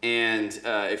 and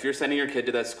if you're sending your kid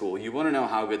to that school, you want to know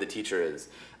how good the teacher is.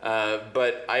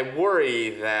 But I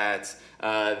worry that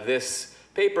this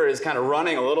paper is kind of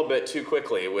running a little bit too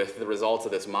quickly with the results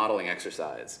of this modeling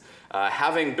exercise.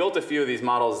 Having built a few of these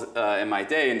models in my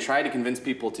day and tried to convince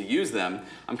people to use them,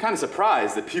 I'm kind of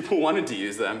surprised that people wanted to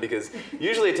use them because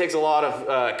usually it takes a lot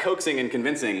of coaxing and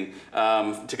convincing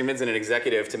to convince an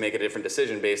executive to make a different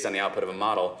decision based on the output of a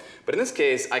model. But in this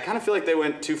case, I kind of feel like they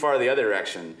went too far the other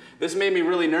direction. This made me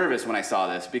really nervous when I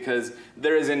saw this because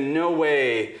there is in no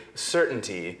way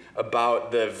certainty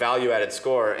about the value-added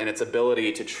score and its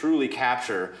ability to truly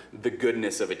capture the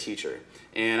goodness of a teacher.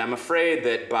 And I'm afraid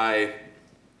that by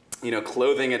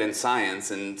clothing it in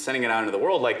science and sending it out into the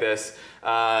world like this,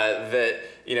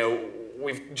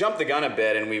 we've jumped the gun a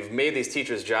bit and we've made these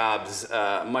teachers' jobs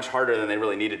much harder than they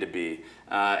really needed to be.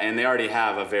 And they already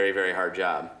have a very, very hard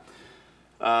job.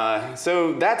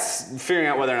 So that's figuring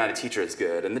out whether or not a teacher is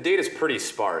good. And the data is pretty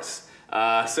sparse.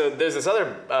 So there's this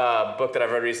other book that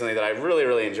I've read recently that I really,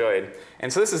 really enjoyed.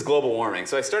 And so this is global warming.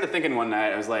 So I started thinking one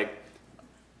night, I was like,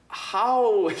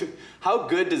 how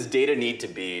good does data need to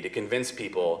be to convince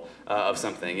people of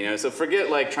something. So forget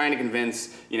like trying to convince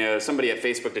somebody at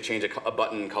Facebook to change a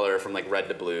button color from like red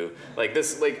to blue. Like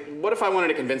this, like what if I wanted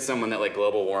to convince someone that like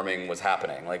global warming was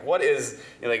happening? Like what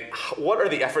are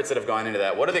the efforts that have gone into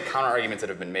that? What are the counter arguments that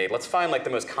have been made? Let's find like the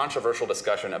most controversial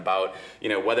discussion about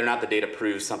whether or not the data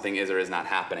proves something is or is not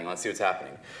happening. Let's see what's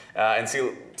happening, and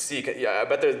see. Yeah, I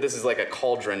bet this is like a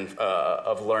cauldron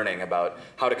of learning about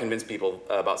how to convince people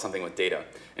about something with data.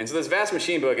 And so this vast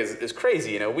machine book is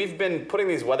crazy. We've been putting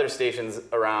these weather stations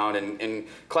around and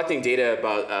collecting data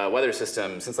about weather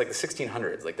systems since like the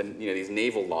 1600s, like these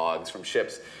naval logs from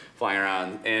ships flying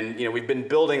around. And we've been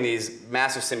building these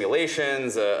massive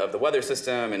simulations of the weather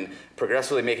system and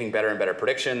progressively making better and better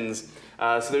predictions.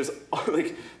 So there's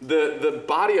like the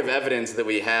body of evidence that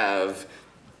we have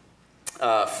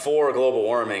for global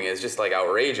warming is just like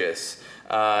outrageous.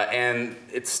 And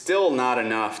it's still not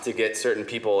enough to get certain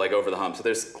people like over the hump. So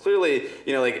there's clearly,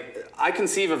 I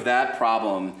conceive of that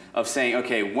problem of saying,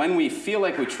 okay, when we feel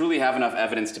like we truly have enough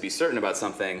evidence to be certain about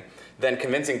something, then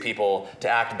convincing people to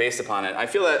act based upon it. I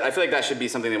feel like that should be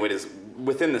something that is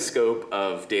within the scope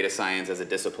of data science as a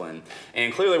discipline.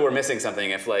 And clearly we're missing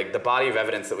something if like the body of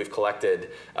evidence that we've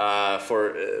collected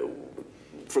for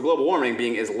global warming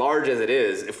being as large as it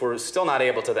is, if we're still not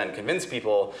able to then convince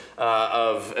people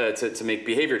to make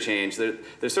behavior change,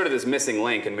 there's sort of this missing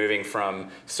link in moving from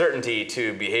certainty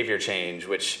to behavior change,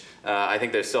 which I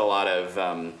think there's still a lot of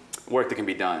work that can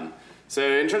be done. So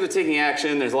in terms of taking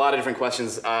action, there's a lot of different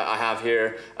questions I have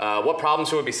here. What problems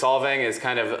should we be solving is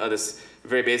kind of this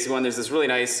very basic one. There's this really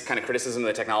nice kind of criticism of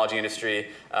the technology industry.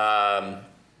 Oh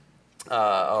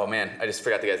man, I just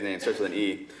forgot the guy's name, starts with an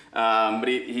E. But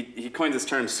he coins this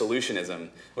term solutionism,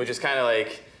 which is kind of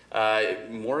like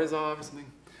Morozov or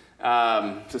something.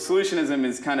 So solutionism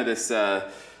is kind of this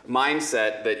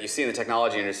mindset that you see in the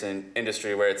technology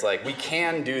industry where it's like, we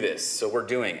can do this, so we're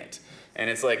doing it. And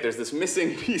it's like there's this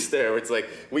missing piece there where it's like,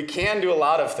 we can do a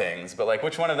lot of things, but like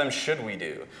which one of them should we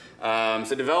do?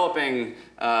 So developing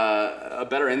a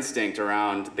better instinct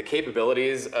around the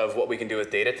capabilities of what we can do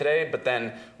with data today, but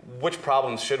then which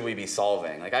problems should we be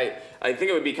solving? Like I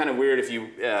think it would be kind of weird if you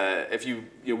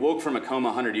woke from a coma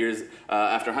 100 years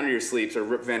after 100 years sleep, or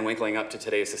Rip Van Winkling up to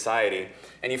today's society,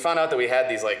 and you found out that we had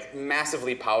these like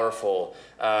massively powerful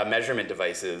measurement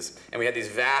devices, and we had these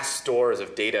vast stores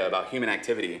of data about human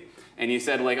activity. And you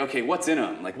said, like, okay, what's in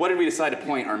them? Like, what did we decide to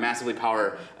point our massively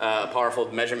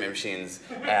powerful measurement machines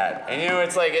at? And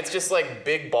it's just like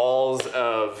big balls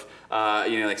of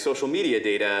like social media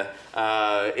data.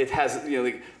 It has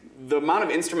like the amount of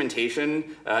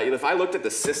instrumentation. If I looked at the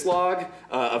syslog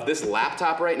of this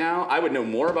laptop right now, I would know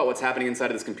more about what's happening inside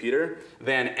of this computer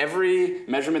than every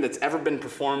measurement that's ever been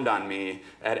performed on me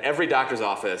at every doctor's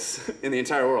office in the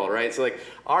entire world, right? So like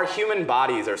our human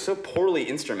bodies are so poorly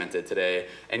instrumented today,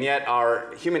 and yet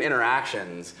our human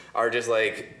interactions are just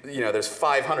like, there's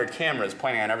 500 cameras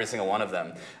pointing on every single one of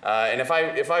them. And if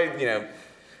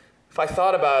I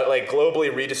thought about like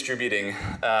globally redistributing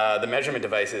the measurement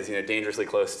devices, dangerously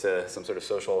close to some sort of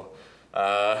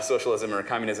socialism or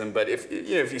communism, but if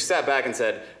you sat back and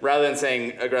said, rather than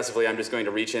saying aggressively, I'm just going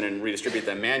to reach in and redistribute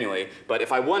them manually, but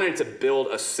if I wanted to build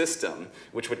a system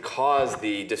which would cause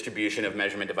the distribution of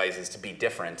measurement devices to be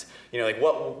different, like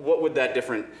what would that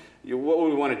different,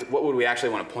 what would we actually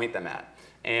want to point them at?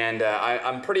 And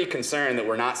I'm pretty concerned that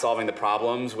we're not solving the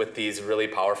problems with these really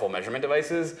powerful measurement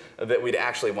devices that we'd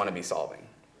actually want to be solving.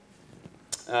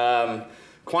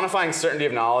 Quantifying certainty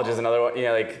of knowledge is another one.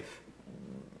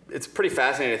 It's pretty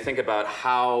fascinating to think about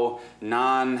how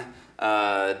non-data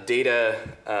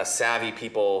savvy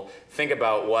people think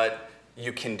about what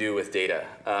you can do with data.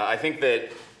 I think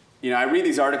that I read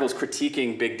these articles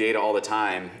critiquing big data all the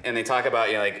time, and they talk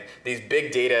about like these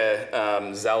big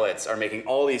data zealots are making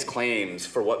all these claims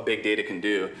for what big data can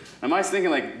do. And I'm always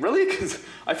thinking like, really? Because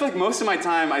I feel like most of my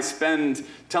time I spend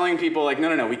telling people like,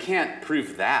 no, we can't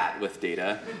prove that with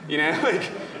data. Like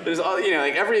there's all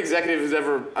like every executive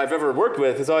I've ever worked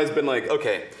with has always been like,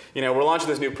 okay, we're launching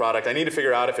this new product. I need to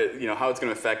figure out if it how it's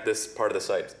going to affect this part of the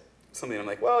site. Something I'm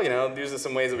like, well, these are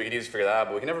some ways that we could use to figure that out,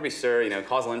 but we can never be sure.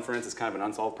 Causal inference is kind of an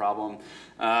unsolved problem.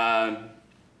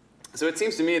 So it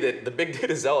seems to me that the big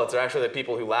data zealots are actually the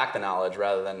people who lack the knowledge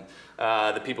rather than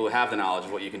the people who have the knowledge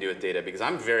of what you can do with data, because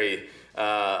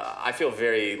I feel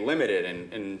very limited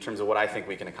in terms of what I think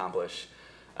we can accomplish.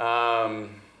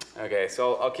 Okay,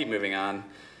 so I'll keep moving on.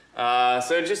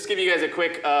 So just to give you guys a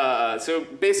quick, so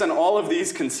based on all of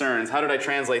these concerns, how did I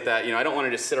translate that? I don't want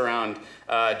to just sit around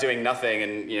doing nothing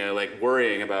and like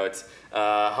worrying about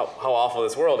how awful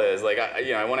this world is. Like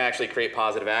I want to actually create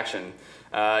positive action.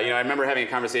 I remember having a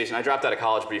conversation. I dropped out of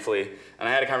college briefly, and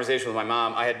I had a conversation with my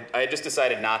mom. I had just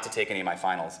decided not to take any of my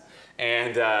finals,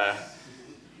 and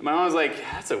my mom was like,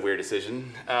 "That's a weird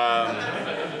decision."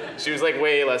 She was like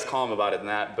way less calm about it than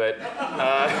that, but.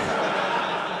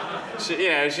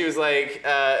 She was like,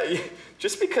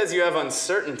 just because you have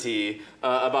uncertainty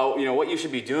about what you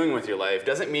should be doing with your life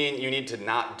doesn't mean you need to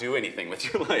not do anything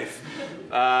with your life.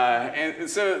 And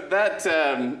so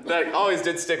that always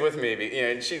did stick with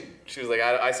me. She was like,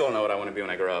 I still don't know what I want to be when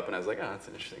I grow up, and I was like, oh, that's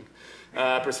an interesting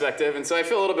perspective. And so I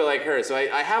feel a little bit like her. So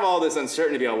I have all this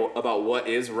uncertainty about what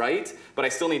is right, but I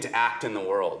still need to act in the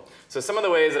world. So some of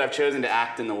the ways that I've chosen to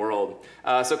act in the world.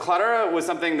 So Cloudera was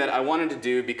something that I wanted to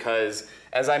do because,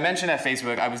 as I mentioned at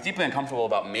Facebook, I was deeply uncomfortable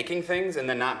about making things and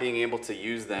then not being able to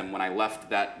use them when I left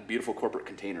that beautiful corporate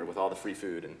container with all the free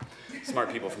food and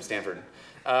smart people from Stanford.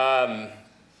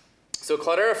 So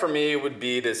Cloudera for me would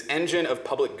be this engine of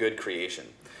public good creation.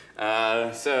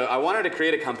 So I wanted to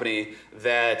create a company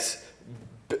that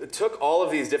took all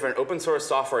of these different open source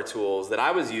software tools that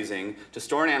I was using to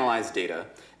store and analyze data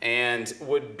and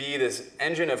would be this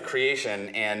engine of creation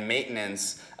and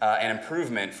maintenance and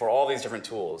improvement for all these different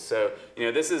tools. So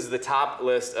this is the top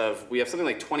list of, we have something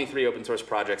like 23 open source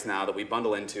projects now that we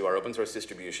bundle into our open source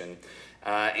distribution.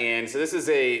 And so this is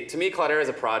to me, Cloudera is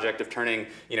a project of turning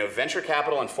venture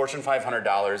capital and Fortune 500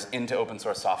 dollars into open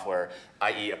source software,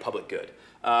 i.e. a public good.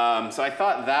 So I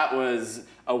thought that was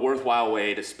a worthwhile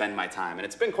way to spend my time. And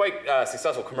it's been quite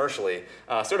successful commercially,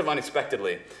 sort of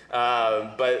unexpectedly.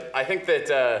 But I think that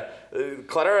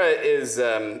Cloudera is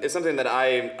something that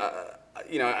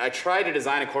I tried to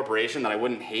design a corporation that I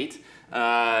wouldn't hate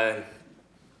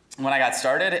when I got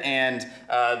started. And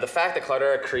the fact that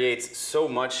Cloudera creates so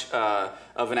much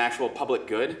of an actual public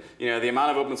good, the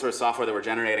amount of open source software that we're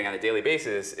generating on a daily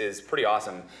basis is pretty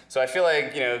awesome. So I feel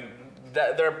like,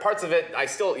 that there are parts of it I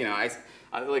still, I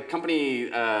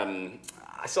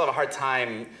still have a hard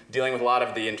time dealing with a lot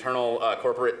of the internal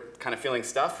corporate kind of feeling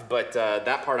stuff, but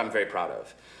that part I'm very proud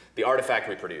of. The artifact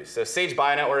we produce. So Sage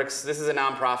Bionetworks, this is a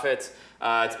nonprofit.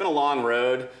 It's been a long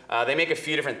road. They make a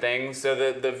few different things. So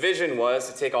the vision was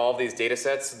to take all of these data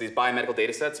sets, these biomedical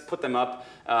data sets, put them up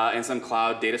in some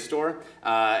cloud data store,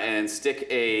 and stick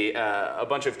a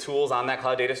bunch of tools on that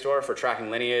cloud data store for tracking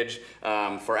lineage,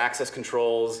 for access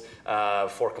controls,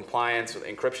 for compliance with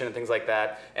encryption and things like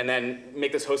that, and then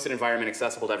make this hosted environment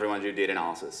accessible to everyone to do data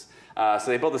analysis. So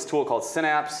they built this tool called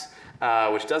Synapse,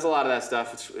 which does a lot of that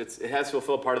stuff. It has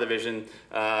fulfilled part of the vision,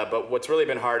 but what's really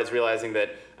been hard is realizing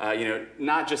that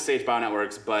not just Sage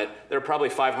Bionetworks, but there are probably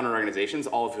 500 organizations,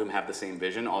 all of whom have the same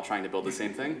vision, all trying to build the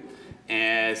same thing.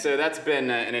 And so that's been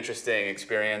an interesting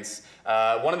experience.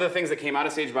 One of the things that came out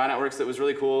of Sage Bionetworks that was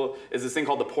really cool is this thing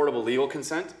called the portable legal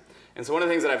consent. And so one of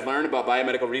the things that I've learned about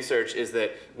biomedical research is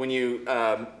that when you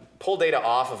pull data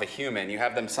off of a human, you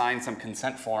have them sign some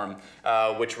consent form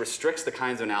which restricts the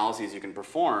kinds of analyses you can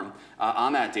perform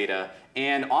on that data,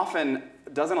 and often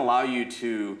doesn't allow you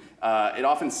to, it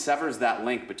often severs that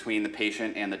link between the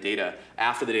patient and the data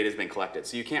after the data has been collected.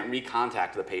 So you can't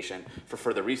recontact the patient for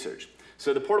further research.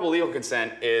 So the portable legal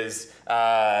consent is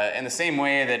in the same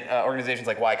way that organizations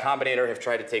like Y Combinator have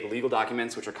tried to take legal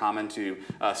documents, which are common to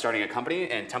starting a company,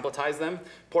 and templatize them.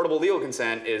 Portable legal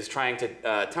consent is trying to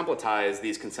templatize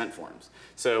these consent forms.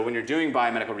 So when you're doing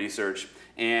biomedical research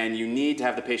and you need to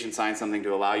have the patient sign something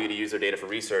to allow you to use their data for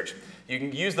research, you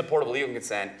can use the portable legal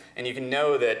consent, and you can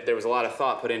know that there was a lot of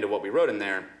thought put into what we wrote in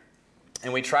there.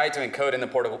 And we tried to encode in the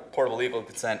portable legal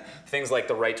consent things like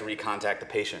the right to recontact the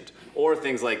patient, or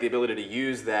things like the ability to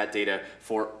use that data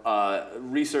for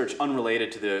research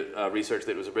unrelated to the research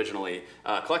that was originally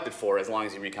collected for, as long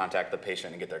as you recontact the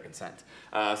patient and get their consent.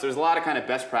 So there's a lot of kind of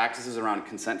best practices around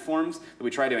consent forms that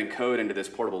we try to encode into this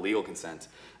portable legal consent.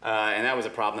 And that was a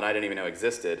problem that I didn't even know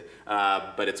existed,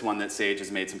 but it's one that Sage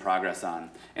has made some progress on.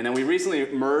 And then we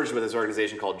recently merged with this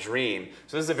organization called DREAM.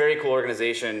 So this is a very cool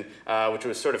organization, which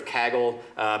was sort of Kaggle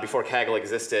before Kaggle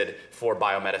existed, for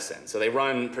biomedicine. So they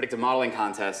run predictive modeling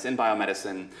contests in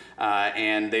biomedicine,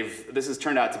 and this has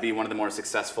turned out to be one of the more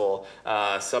successful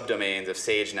subdomains of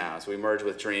Sage now. So we merged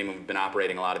with DREAM, and we've been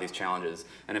operating a lot of these challenges.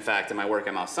 And in fact, in my work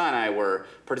at Mount Sinai, we're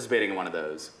participating in one of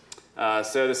those.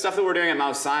 So the stuff that we're doing at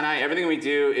Mount Sinai, everything we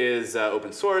do is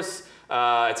open source.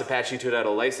 It's Apache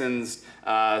 2.0 licensed.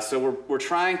 So we're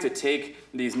trying to take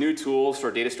these new tools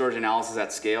for data storage analysis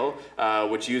at scale,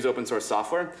 which use open source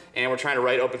software, and we're trying to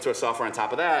write open source software on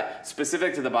top of that,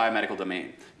 specific to the biomedical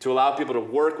domain, to allow people to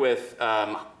work with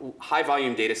high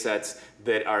volume data sets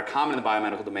that are common in the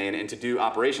biomedical domain and to do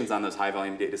operations on those high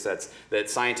volume data sets that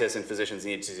scientists and physicians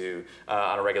need to do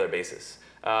on a regular basis.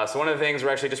 So one of the things, we're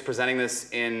actually just presenting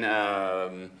this in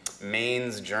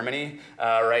Mainz, Germany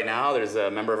right now. There's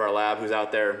a member of our lab who's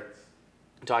out there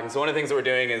talking. So one of the things that we're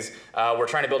doing is we're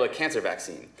trying to build a cancer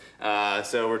vaccine.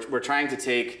 So we're trying to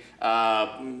take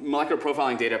molecular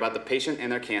profiling data about the patient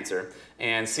and their cancer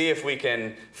and see if we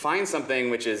can find something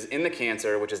which is in the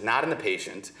cancer, which is not in the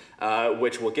patient,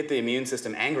 which will get the immune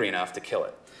system angry enough to kill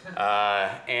it.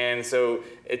 And so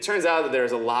it turns out that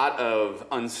there's a lot of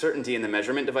uncertainty in the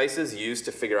measurement devices used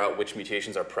to figure out which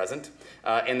mutations are present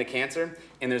in the cancer.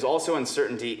 And there's also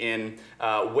uncertainty in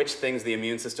which things the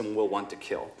immune system will want to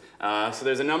kill. So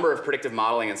there's a number of predictive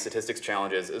modeling and statistics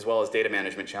challenges, as well as data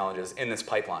management challenges in this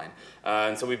pipeline.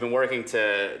 And so we've been working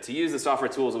to use the software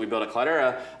tools that we built at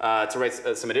Cloudera to write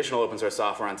some additional open source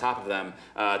software on top of them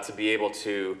to be able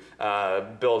to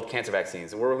build cancer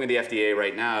vaccines. And we're working with the FDA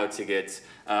right now to get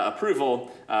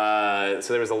approval. So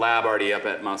there was a lab already up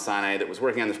at Mount Sinai that was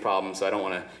working on this problem, so I don't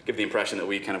want to give the impression that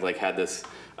we kind of like had this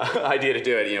idea to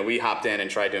do it. You know, we hopped in and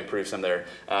tried to improve some of their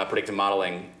predictive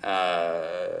modeling,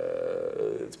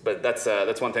 but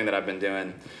that's one thing that I've been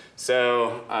doing.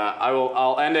 So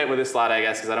I'll end it with this slide, I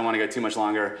guess, because I don't want to go too much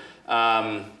longer.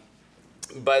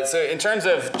 But so in terms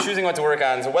of choosing what to work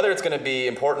on, so whether it's going to be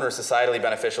important or societally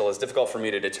beneficial is difficult for me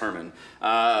to determine.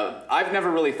 I've never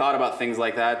really thought about things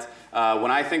like that.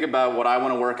 When I think about what I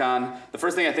want to work on, the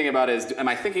first thing I think about is, am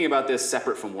I thinking about this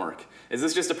separate from work? Is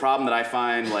this just a problem that I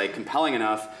find like compelling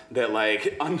enough that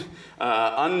like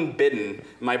unbidden,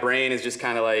 my brain is just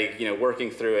kind of like, you know, working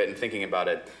through it and thinking about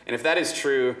it? And if that is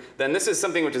true, then this is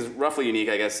something which is roughly unique,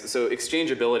 I guess. So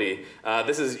exchangeability,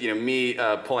 this is, you know, me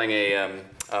pulling a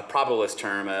probabilist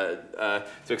term.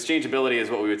 So exchangeability is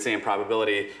what we would say in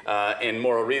probability. In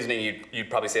moral reasoning, you'd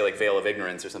probably say like veil of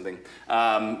ignorance or something.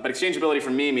 But exchangeability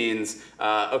for me means,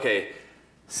 okay,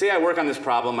 say I work on this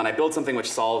problem and I build something which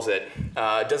solves it.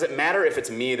 Does it matter if it's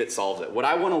me that solves it? Would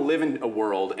I want to live in a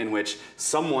world in which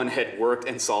someone had worked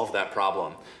and solved that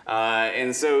problem?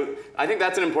 And so I think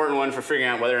that's an important one for figuring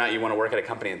out whether or not you want to work at a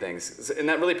company and things. And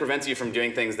that really prevents you from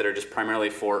doing things that are just primarily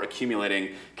for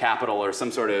accumulating capital or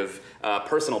some sort of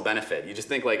personal benefit. You just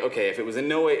think like, okay, if it was in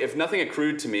no way, if nothing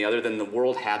accrued to me other than the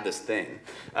world had this thing,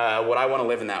 would I want to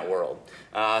live in that world?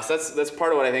 So that's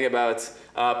part of what I think about.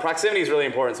 Proximity is really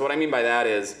important. So what I mean by that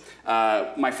is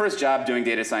my first job doing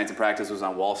data science and practice was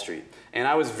on Wall Street. And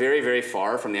I was very, very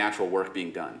far from the actual work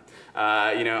being done.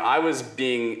 You know, I was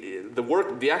being,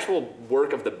 the actual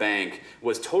work of the bank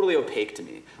was totally opaque to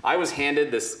me. I was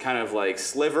handed this kind of like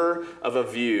sliver of a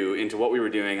view into what we were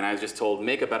doing, and I was just told,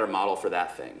 make a better model for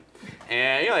that thing.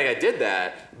 And, you know, like I did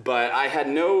that, but I had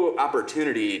no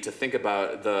opportunity to think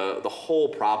about the whole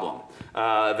problem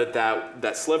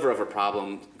that sliver of a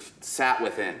problem sat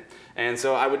within. And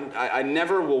so I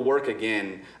never will work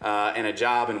again in a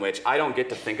job in which I don't get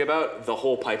to think about the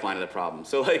whole pipeline of the problem.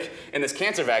 So like in this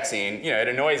cancer vaccine, you know, it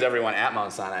annoys everyone at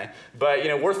Mount Sinai, but you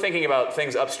know, we're thinking about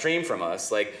things upstream from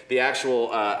us, like the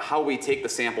actual, how we take the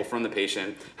sample from the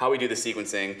patient, how we do the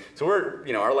sequencing. So we're,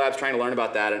 you know, our lab's trying to learn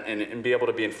about that and be able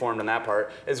to be informed on that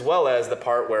part, as well as the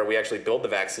part where we actually build the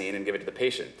vaccine and give it to the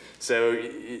patient. So,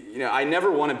 you know, I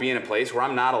never want to be in a place where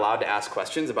I'm not allowed to ask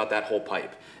questions about that whole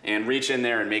pipe and reach in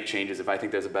there and make changes if I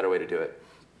think there's a better way to do it.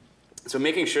 So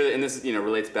making sure that, and this, you know,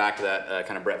 relates back to that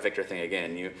kind of Brett Victor thing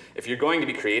again. If you're going to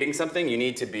be creating something, you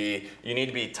need to be in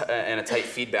a tight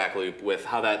feedback loop with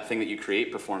how that thing that you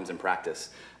create performs in practice.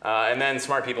 And then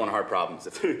smart people and hard problems.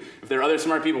 If there are other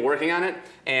smart people working on it,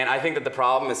 and I think that the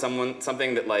problem is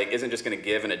something that like isn't just going to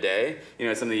give in a day, you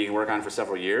know, it's something you can work on for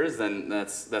several years, then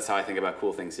that's how I think about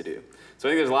cool things to do. So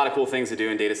I think there's a lot of cool things to do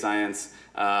in data science.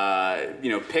 You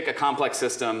know, pick a complex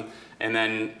system and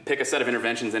then pick a set of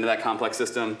interventions into that complex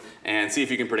system and see if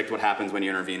you can predict what happens when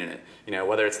you intervene in it. You know,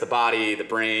 whether it's the body, the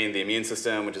brain, the immune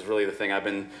system, which is really the thing I've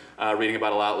been reading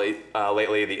about a lot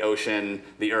lately, the ocean,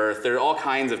 the earth. There are all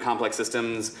kinds of complex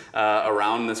systems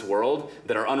around this world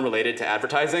that are unrelated to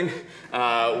advertising,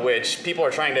 which people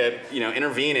are trying to, you know,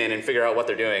 intervene in and figure out what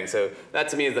they're doing. So that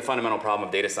to me is the fundamental problem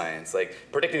of data science, like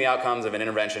predicting the outcomes of an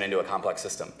intervention into a complex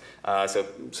system. So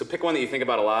pick one that you think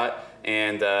about a lot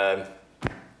and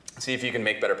see if you can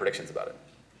make better predictions about it.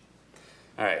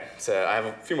 All right, so I have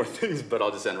a few more things, but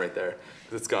I'll just end right there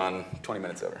because it's gone 20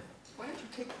 minutes over. Why don't you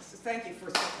take this? Thank you for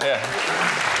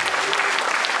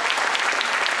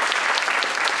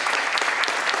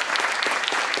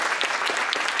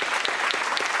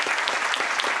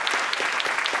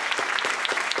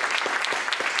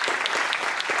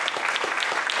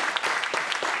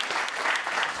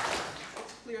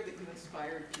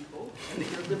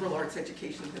arts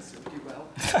education has served you well.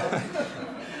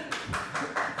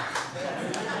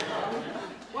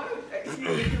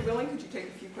 If you're willing, could you take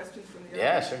a few questions from the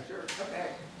audience? Yeah, sure. Sure. Okay.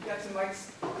 We got some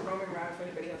mics roaming around if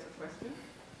anybody has a question.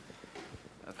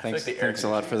 Thanks a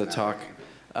lot for the talk.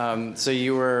 So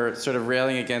you were sort of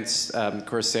railing against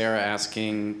Coursera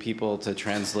asking people to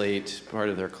translate part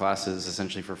of their classes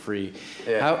essentially for free.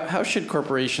 Yeah. How should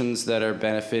corporations that are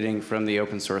benefiting from the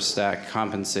open source stack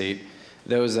compensate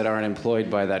those that aren't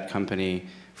employed by that company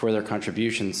for their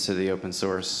contributions to the open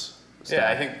source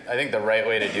stack? Yeah, I think the right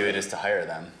way to do it is to hire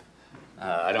them.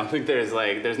 I don't think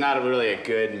there's not really a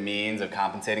good means of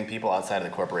compensating people outside of the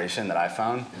corporation that I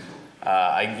found.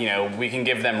 We can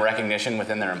give them recognition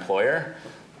within their employer.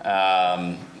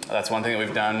 That's one thing that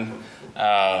we've done.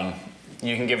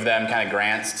 You can give them kind of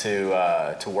grants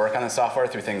to work on the software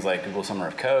through things like Google Summer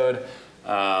of Code.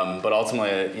 But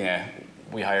ultimately,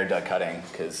 we hired Doug Cutting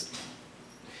because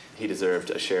he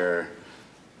deserved a share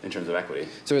in terms of equity.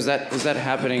 So is that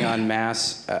happening en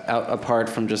masse, apart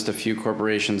from just a few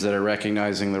corporations that are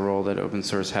recognizing the role that open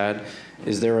source had?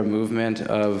 Is there a movement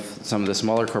of some of the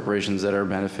smaller corporations that are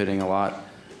benefiting a lot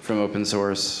from open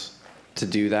source to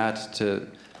do that, to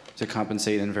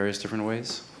compensate in various different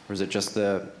ways? Or is it just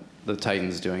the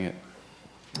titans doing it?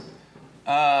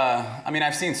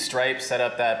 I've seen Stripe set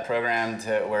up that program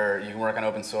where you can work on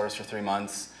open source for 3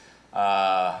 months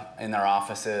in their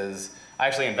offices. I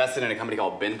actually invested in a company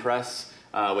called BinPress,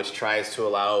 which tries to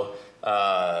allow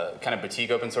kind of boutique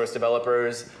open source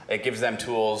developers. It gives them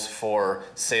tools for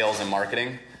sales and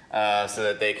marketing so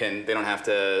that they don't have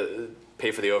to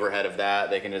pay for the overhead of that.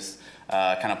 They can just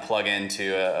kind of plug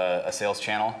into a sales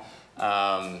channel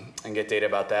and get data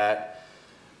about that.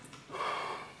 I'm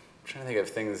trying to think of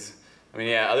things.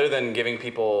 Other than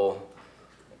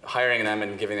hiring them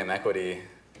and giving them equity,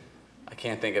 I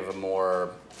can't think of a more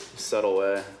subtle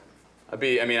way.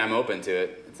 I'm open to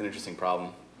it. It's an interesting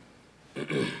problem. Other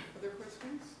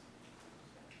questions?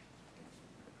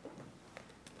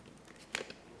 To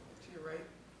your right.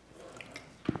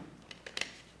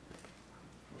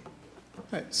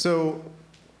 Hi. So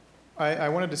I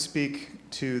wanted to speak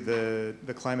to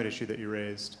the climate issue that you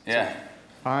raised. Yeah.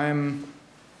 So I'm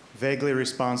vaguely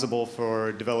responsible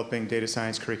for developing data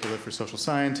science curricula for social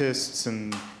scientists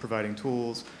and providing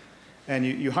tools. And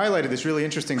you highlighted this really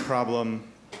interesting problem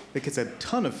that gets a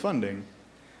ton of funding,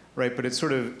 right? But it's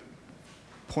sort of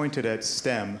pointed at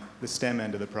STEM, the STEM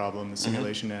end of the problem, the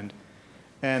simulation end.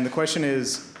 And the question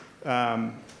is,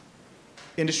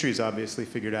 industry's obviously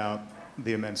figured out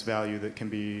the immense value that can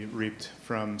be reaped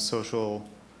from social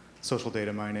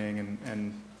data mining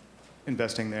and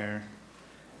investing there.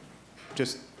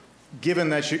 Just given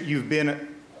that you've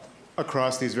been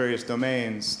across these various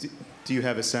domains, do you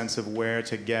have a sense of where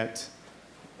to get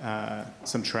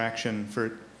some traction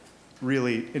for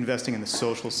really investing in the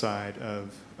social side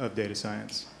of data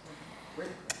science?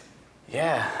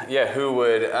 Yeah, who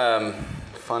would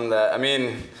fund that?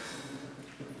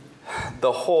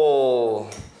 The whole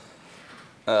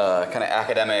kind of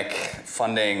academic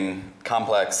funding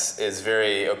complex is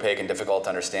very opaque and difficult to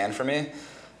understand for me.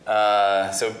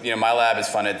 My lab is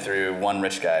funded through one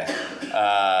rich guy.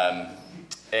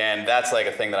 And that's like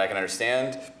a thing that I can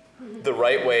understand. The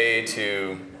right way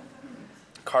to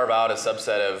carve out a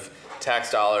subset of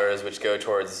tax dollars which go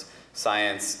towards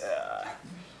science, I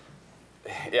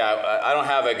don't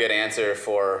have a good answer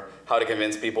for how to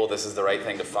convince people this is the right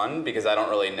thing to fund because I don't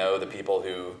really know the people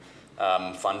who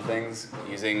fund things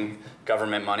using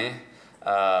government money.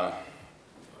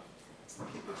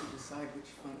 People who decide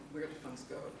where the funds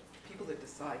go. People that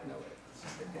decide know it. It's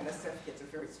just that NSF gets a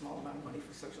very small amount of money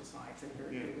for social science and a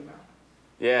very big amount.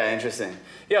 Yeah, interesting.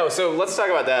 Yeah, so let's talk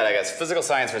about that, I guess. Physical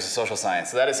science versus social science.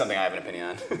 So that is something I have an opinion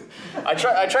on. I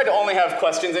tried to only have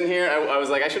questions in here. I was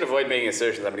like, I should avoid making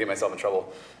assertions. I'm going to get myself in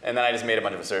trouble. And then I just made a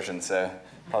bunch of assertions, so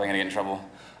probably going to get in trouble.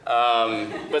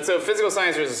 But so physical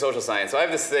science versus social science. So I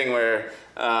have this thing where,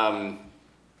 I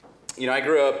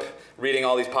grew up reading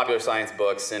all these popular science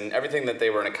books, and everything that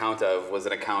they were an account of was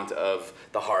an account of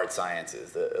the hard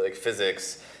sciences, like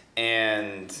physics.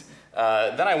 And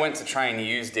then I went to try and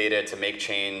use data to make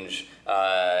change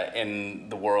in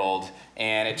the world,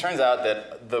 and it turns out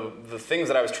that the things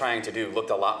that I was trying to do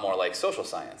looked a lot more like social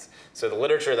science. So the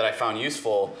literature that I found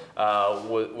useful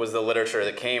was the literature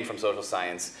that came from social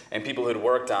science, and people who'd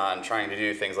worked on trying to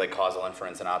do things like causal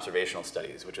inference and observational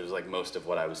studies, which was like most of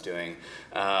what I was doing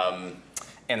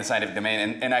in the scientific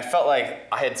domain. And I felt like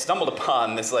I had stumbled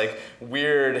upon this like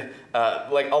weird,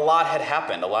 like a lot had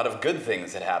happened, a lot of good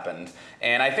things had happened.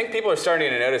 And I think people are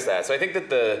starting to notice that. So I think that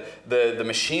the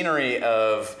machinery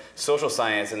of social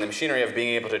science and the machinery of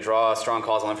being able to draw strong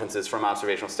causal inferences from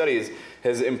observational studies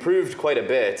has improved quite a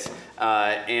bit.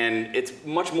 And it's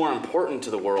much more important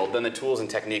to the world than the tools and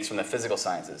techniques from the physical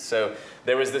sciences. So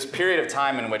there was this period of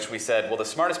time in which we said, well, the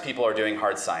smartest people are doing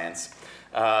hard science.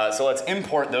 So let's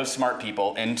import those smart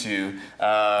people into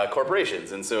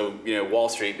corporations. And so, Wall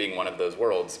Street being one of those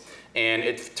worlds. And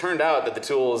it turned out that the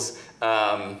tools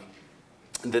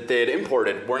that they had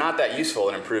imported were not that useful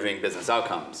in improving business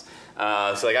outcomes.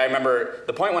 So I remember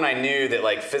the point when I knew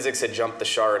that physics had jumped the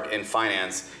shark in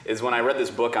finance is when I read this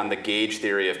book on the gauge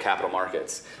theory of capital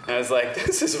markets. And I was like,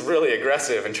 this is really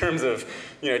aggressive in terms of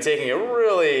taking a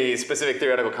really specific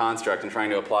theoretical construct and trying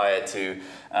to apply it to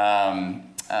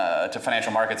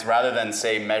financial markets rather than,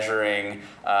 say, measuring.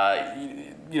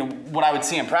 What I would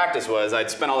see in practice was I'd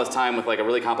spend all this time with a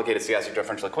really complicated stochastic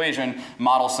differential equation,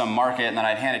 model some market, and then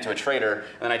I'd hand it to a trader.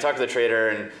 And then I'd talk to the trader,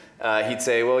 and he'd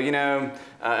say, well, and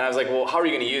I was like, well, how are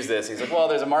you going to use this? He's like, well,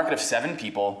 there's a market of 7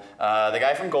 people. The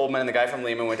guy from Goldman and the guy from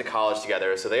Lehman went to college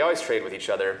together, so they always trade with each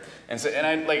other. And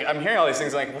I'm hearing all these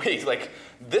things wait,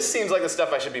 this seems like the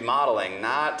stuff I should be modeling,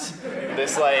 not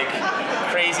this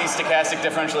crazy stochastic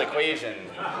differential equation.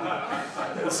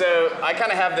 So I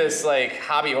kind of have this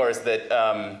hobby horse that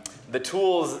the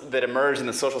tools that emerged in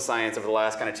the social science over the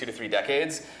last kind of 2 to 3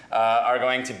 decades are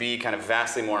going to be kind of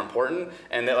vastly more important,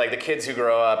 and that the kids who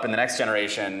grow up in the next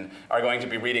generation are going to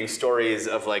be reading stories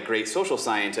of great social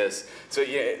scientists. So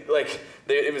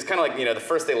it was kind of the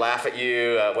first they laugh at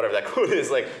you, whatever that quote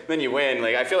is, then you win.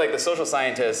 I feel like the social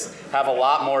scientists have a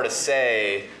lot more to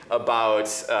say about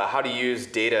how to use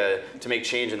data to make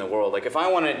change in the world. If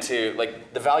I wanted to,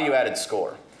 the value-added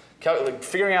score,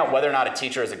 figuring out whether or not a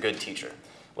teacher is a good teacher.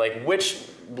 Which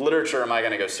literature am I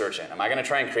going to go search in? Am I going to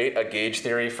try and create a gauge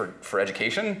theory for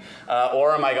education?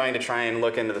 Or am I going to try and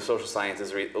look into the social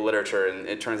sciences literature? And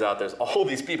it turns out there's all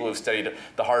these people who've studied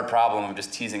the hard problem of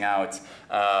just teasing out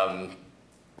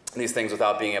these things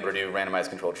without being able to do randomized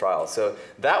controlled trials. So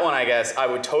that one, I guess, I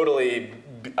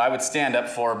would stand up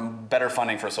for better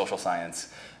funding for social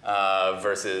science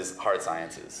versus hard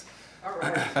sciences. All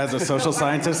right. As a social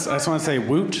scientist, I just want to say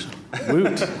woot,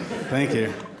 woot. Thank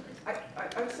you.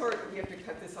 I'm sorry we have to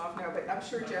cut this off now, but I'm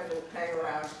sure Jeff will hang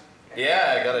around.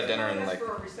 Yeah, I got a dinner in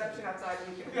for a reception outside.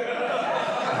 We can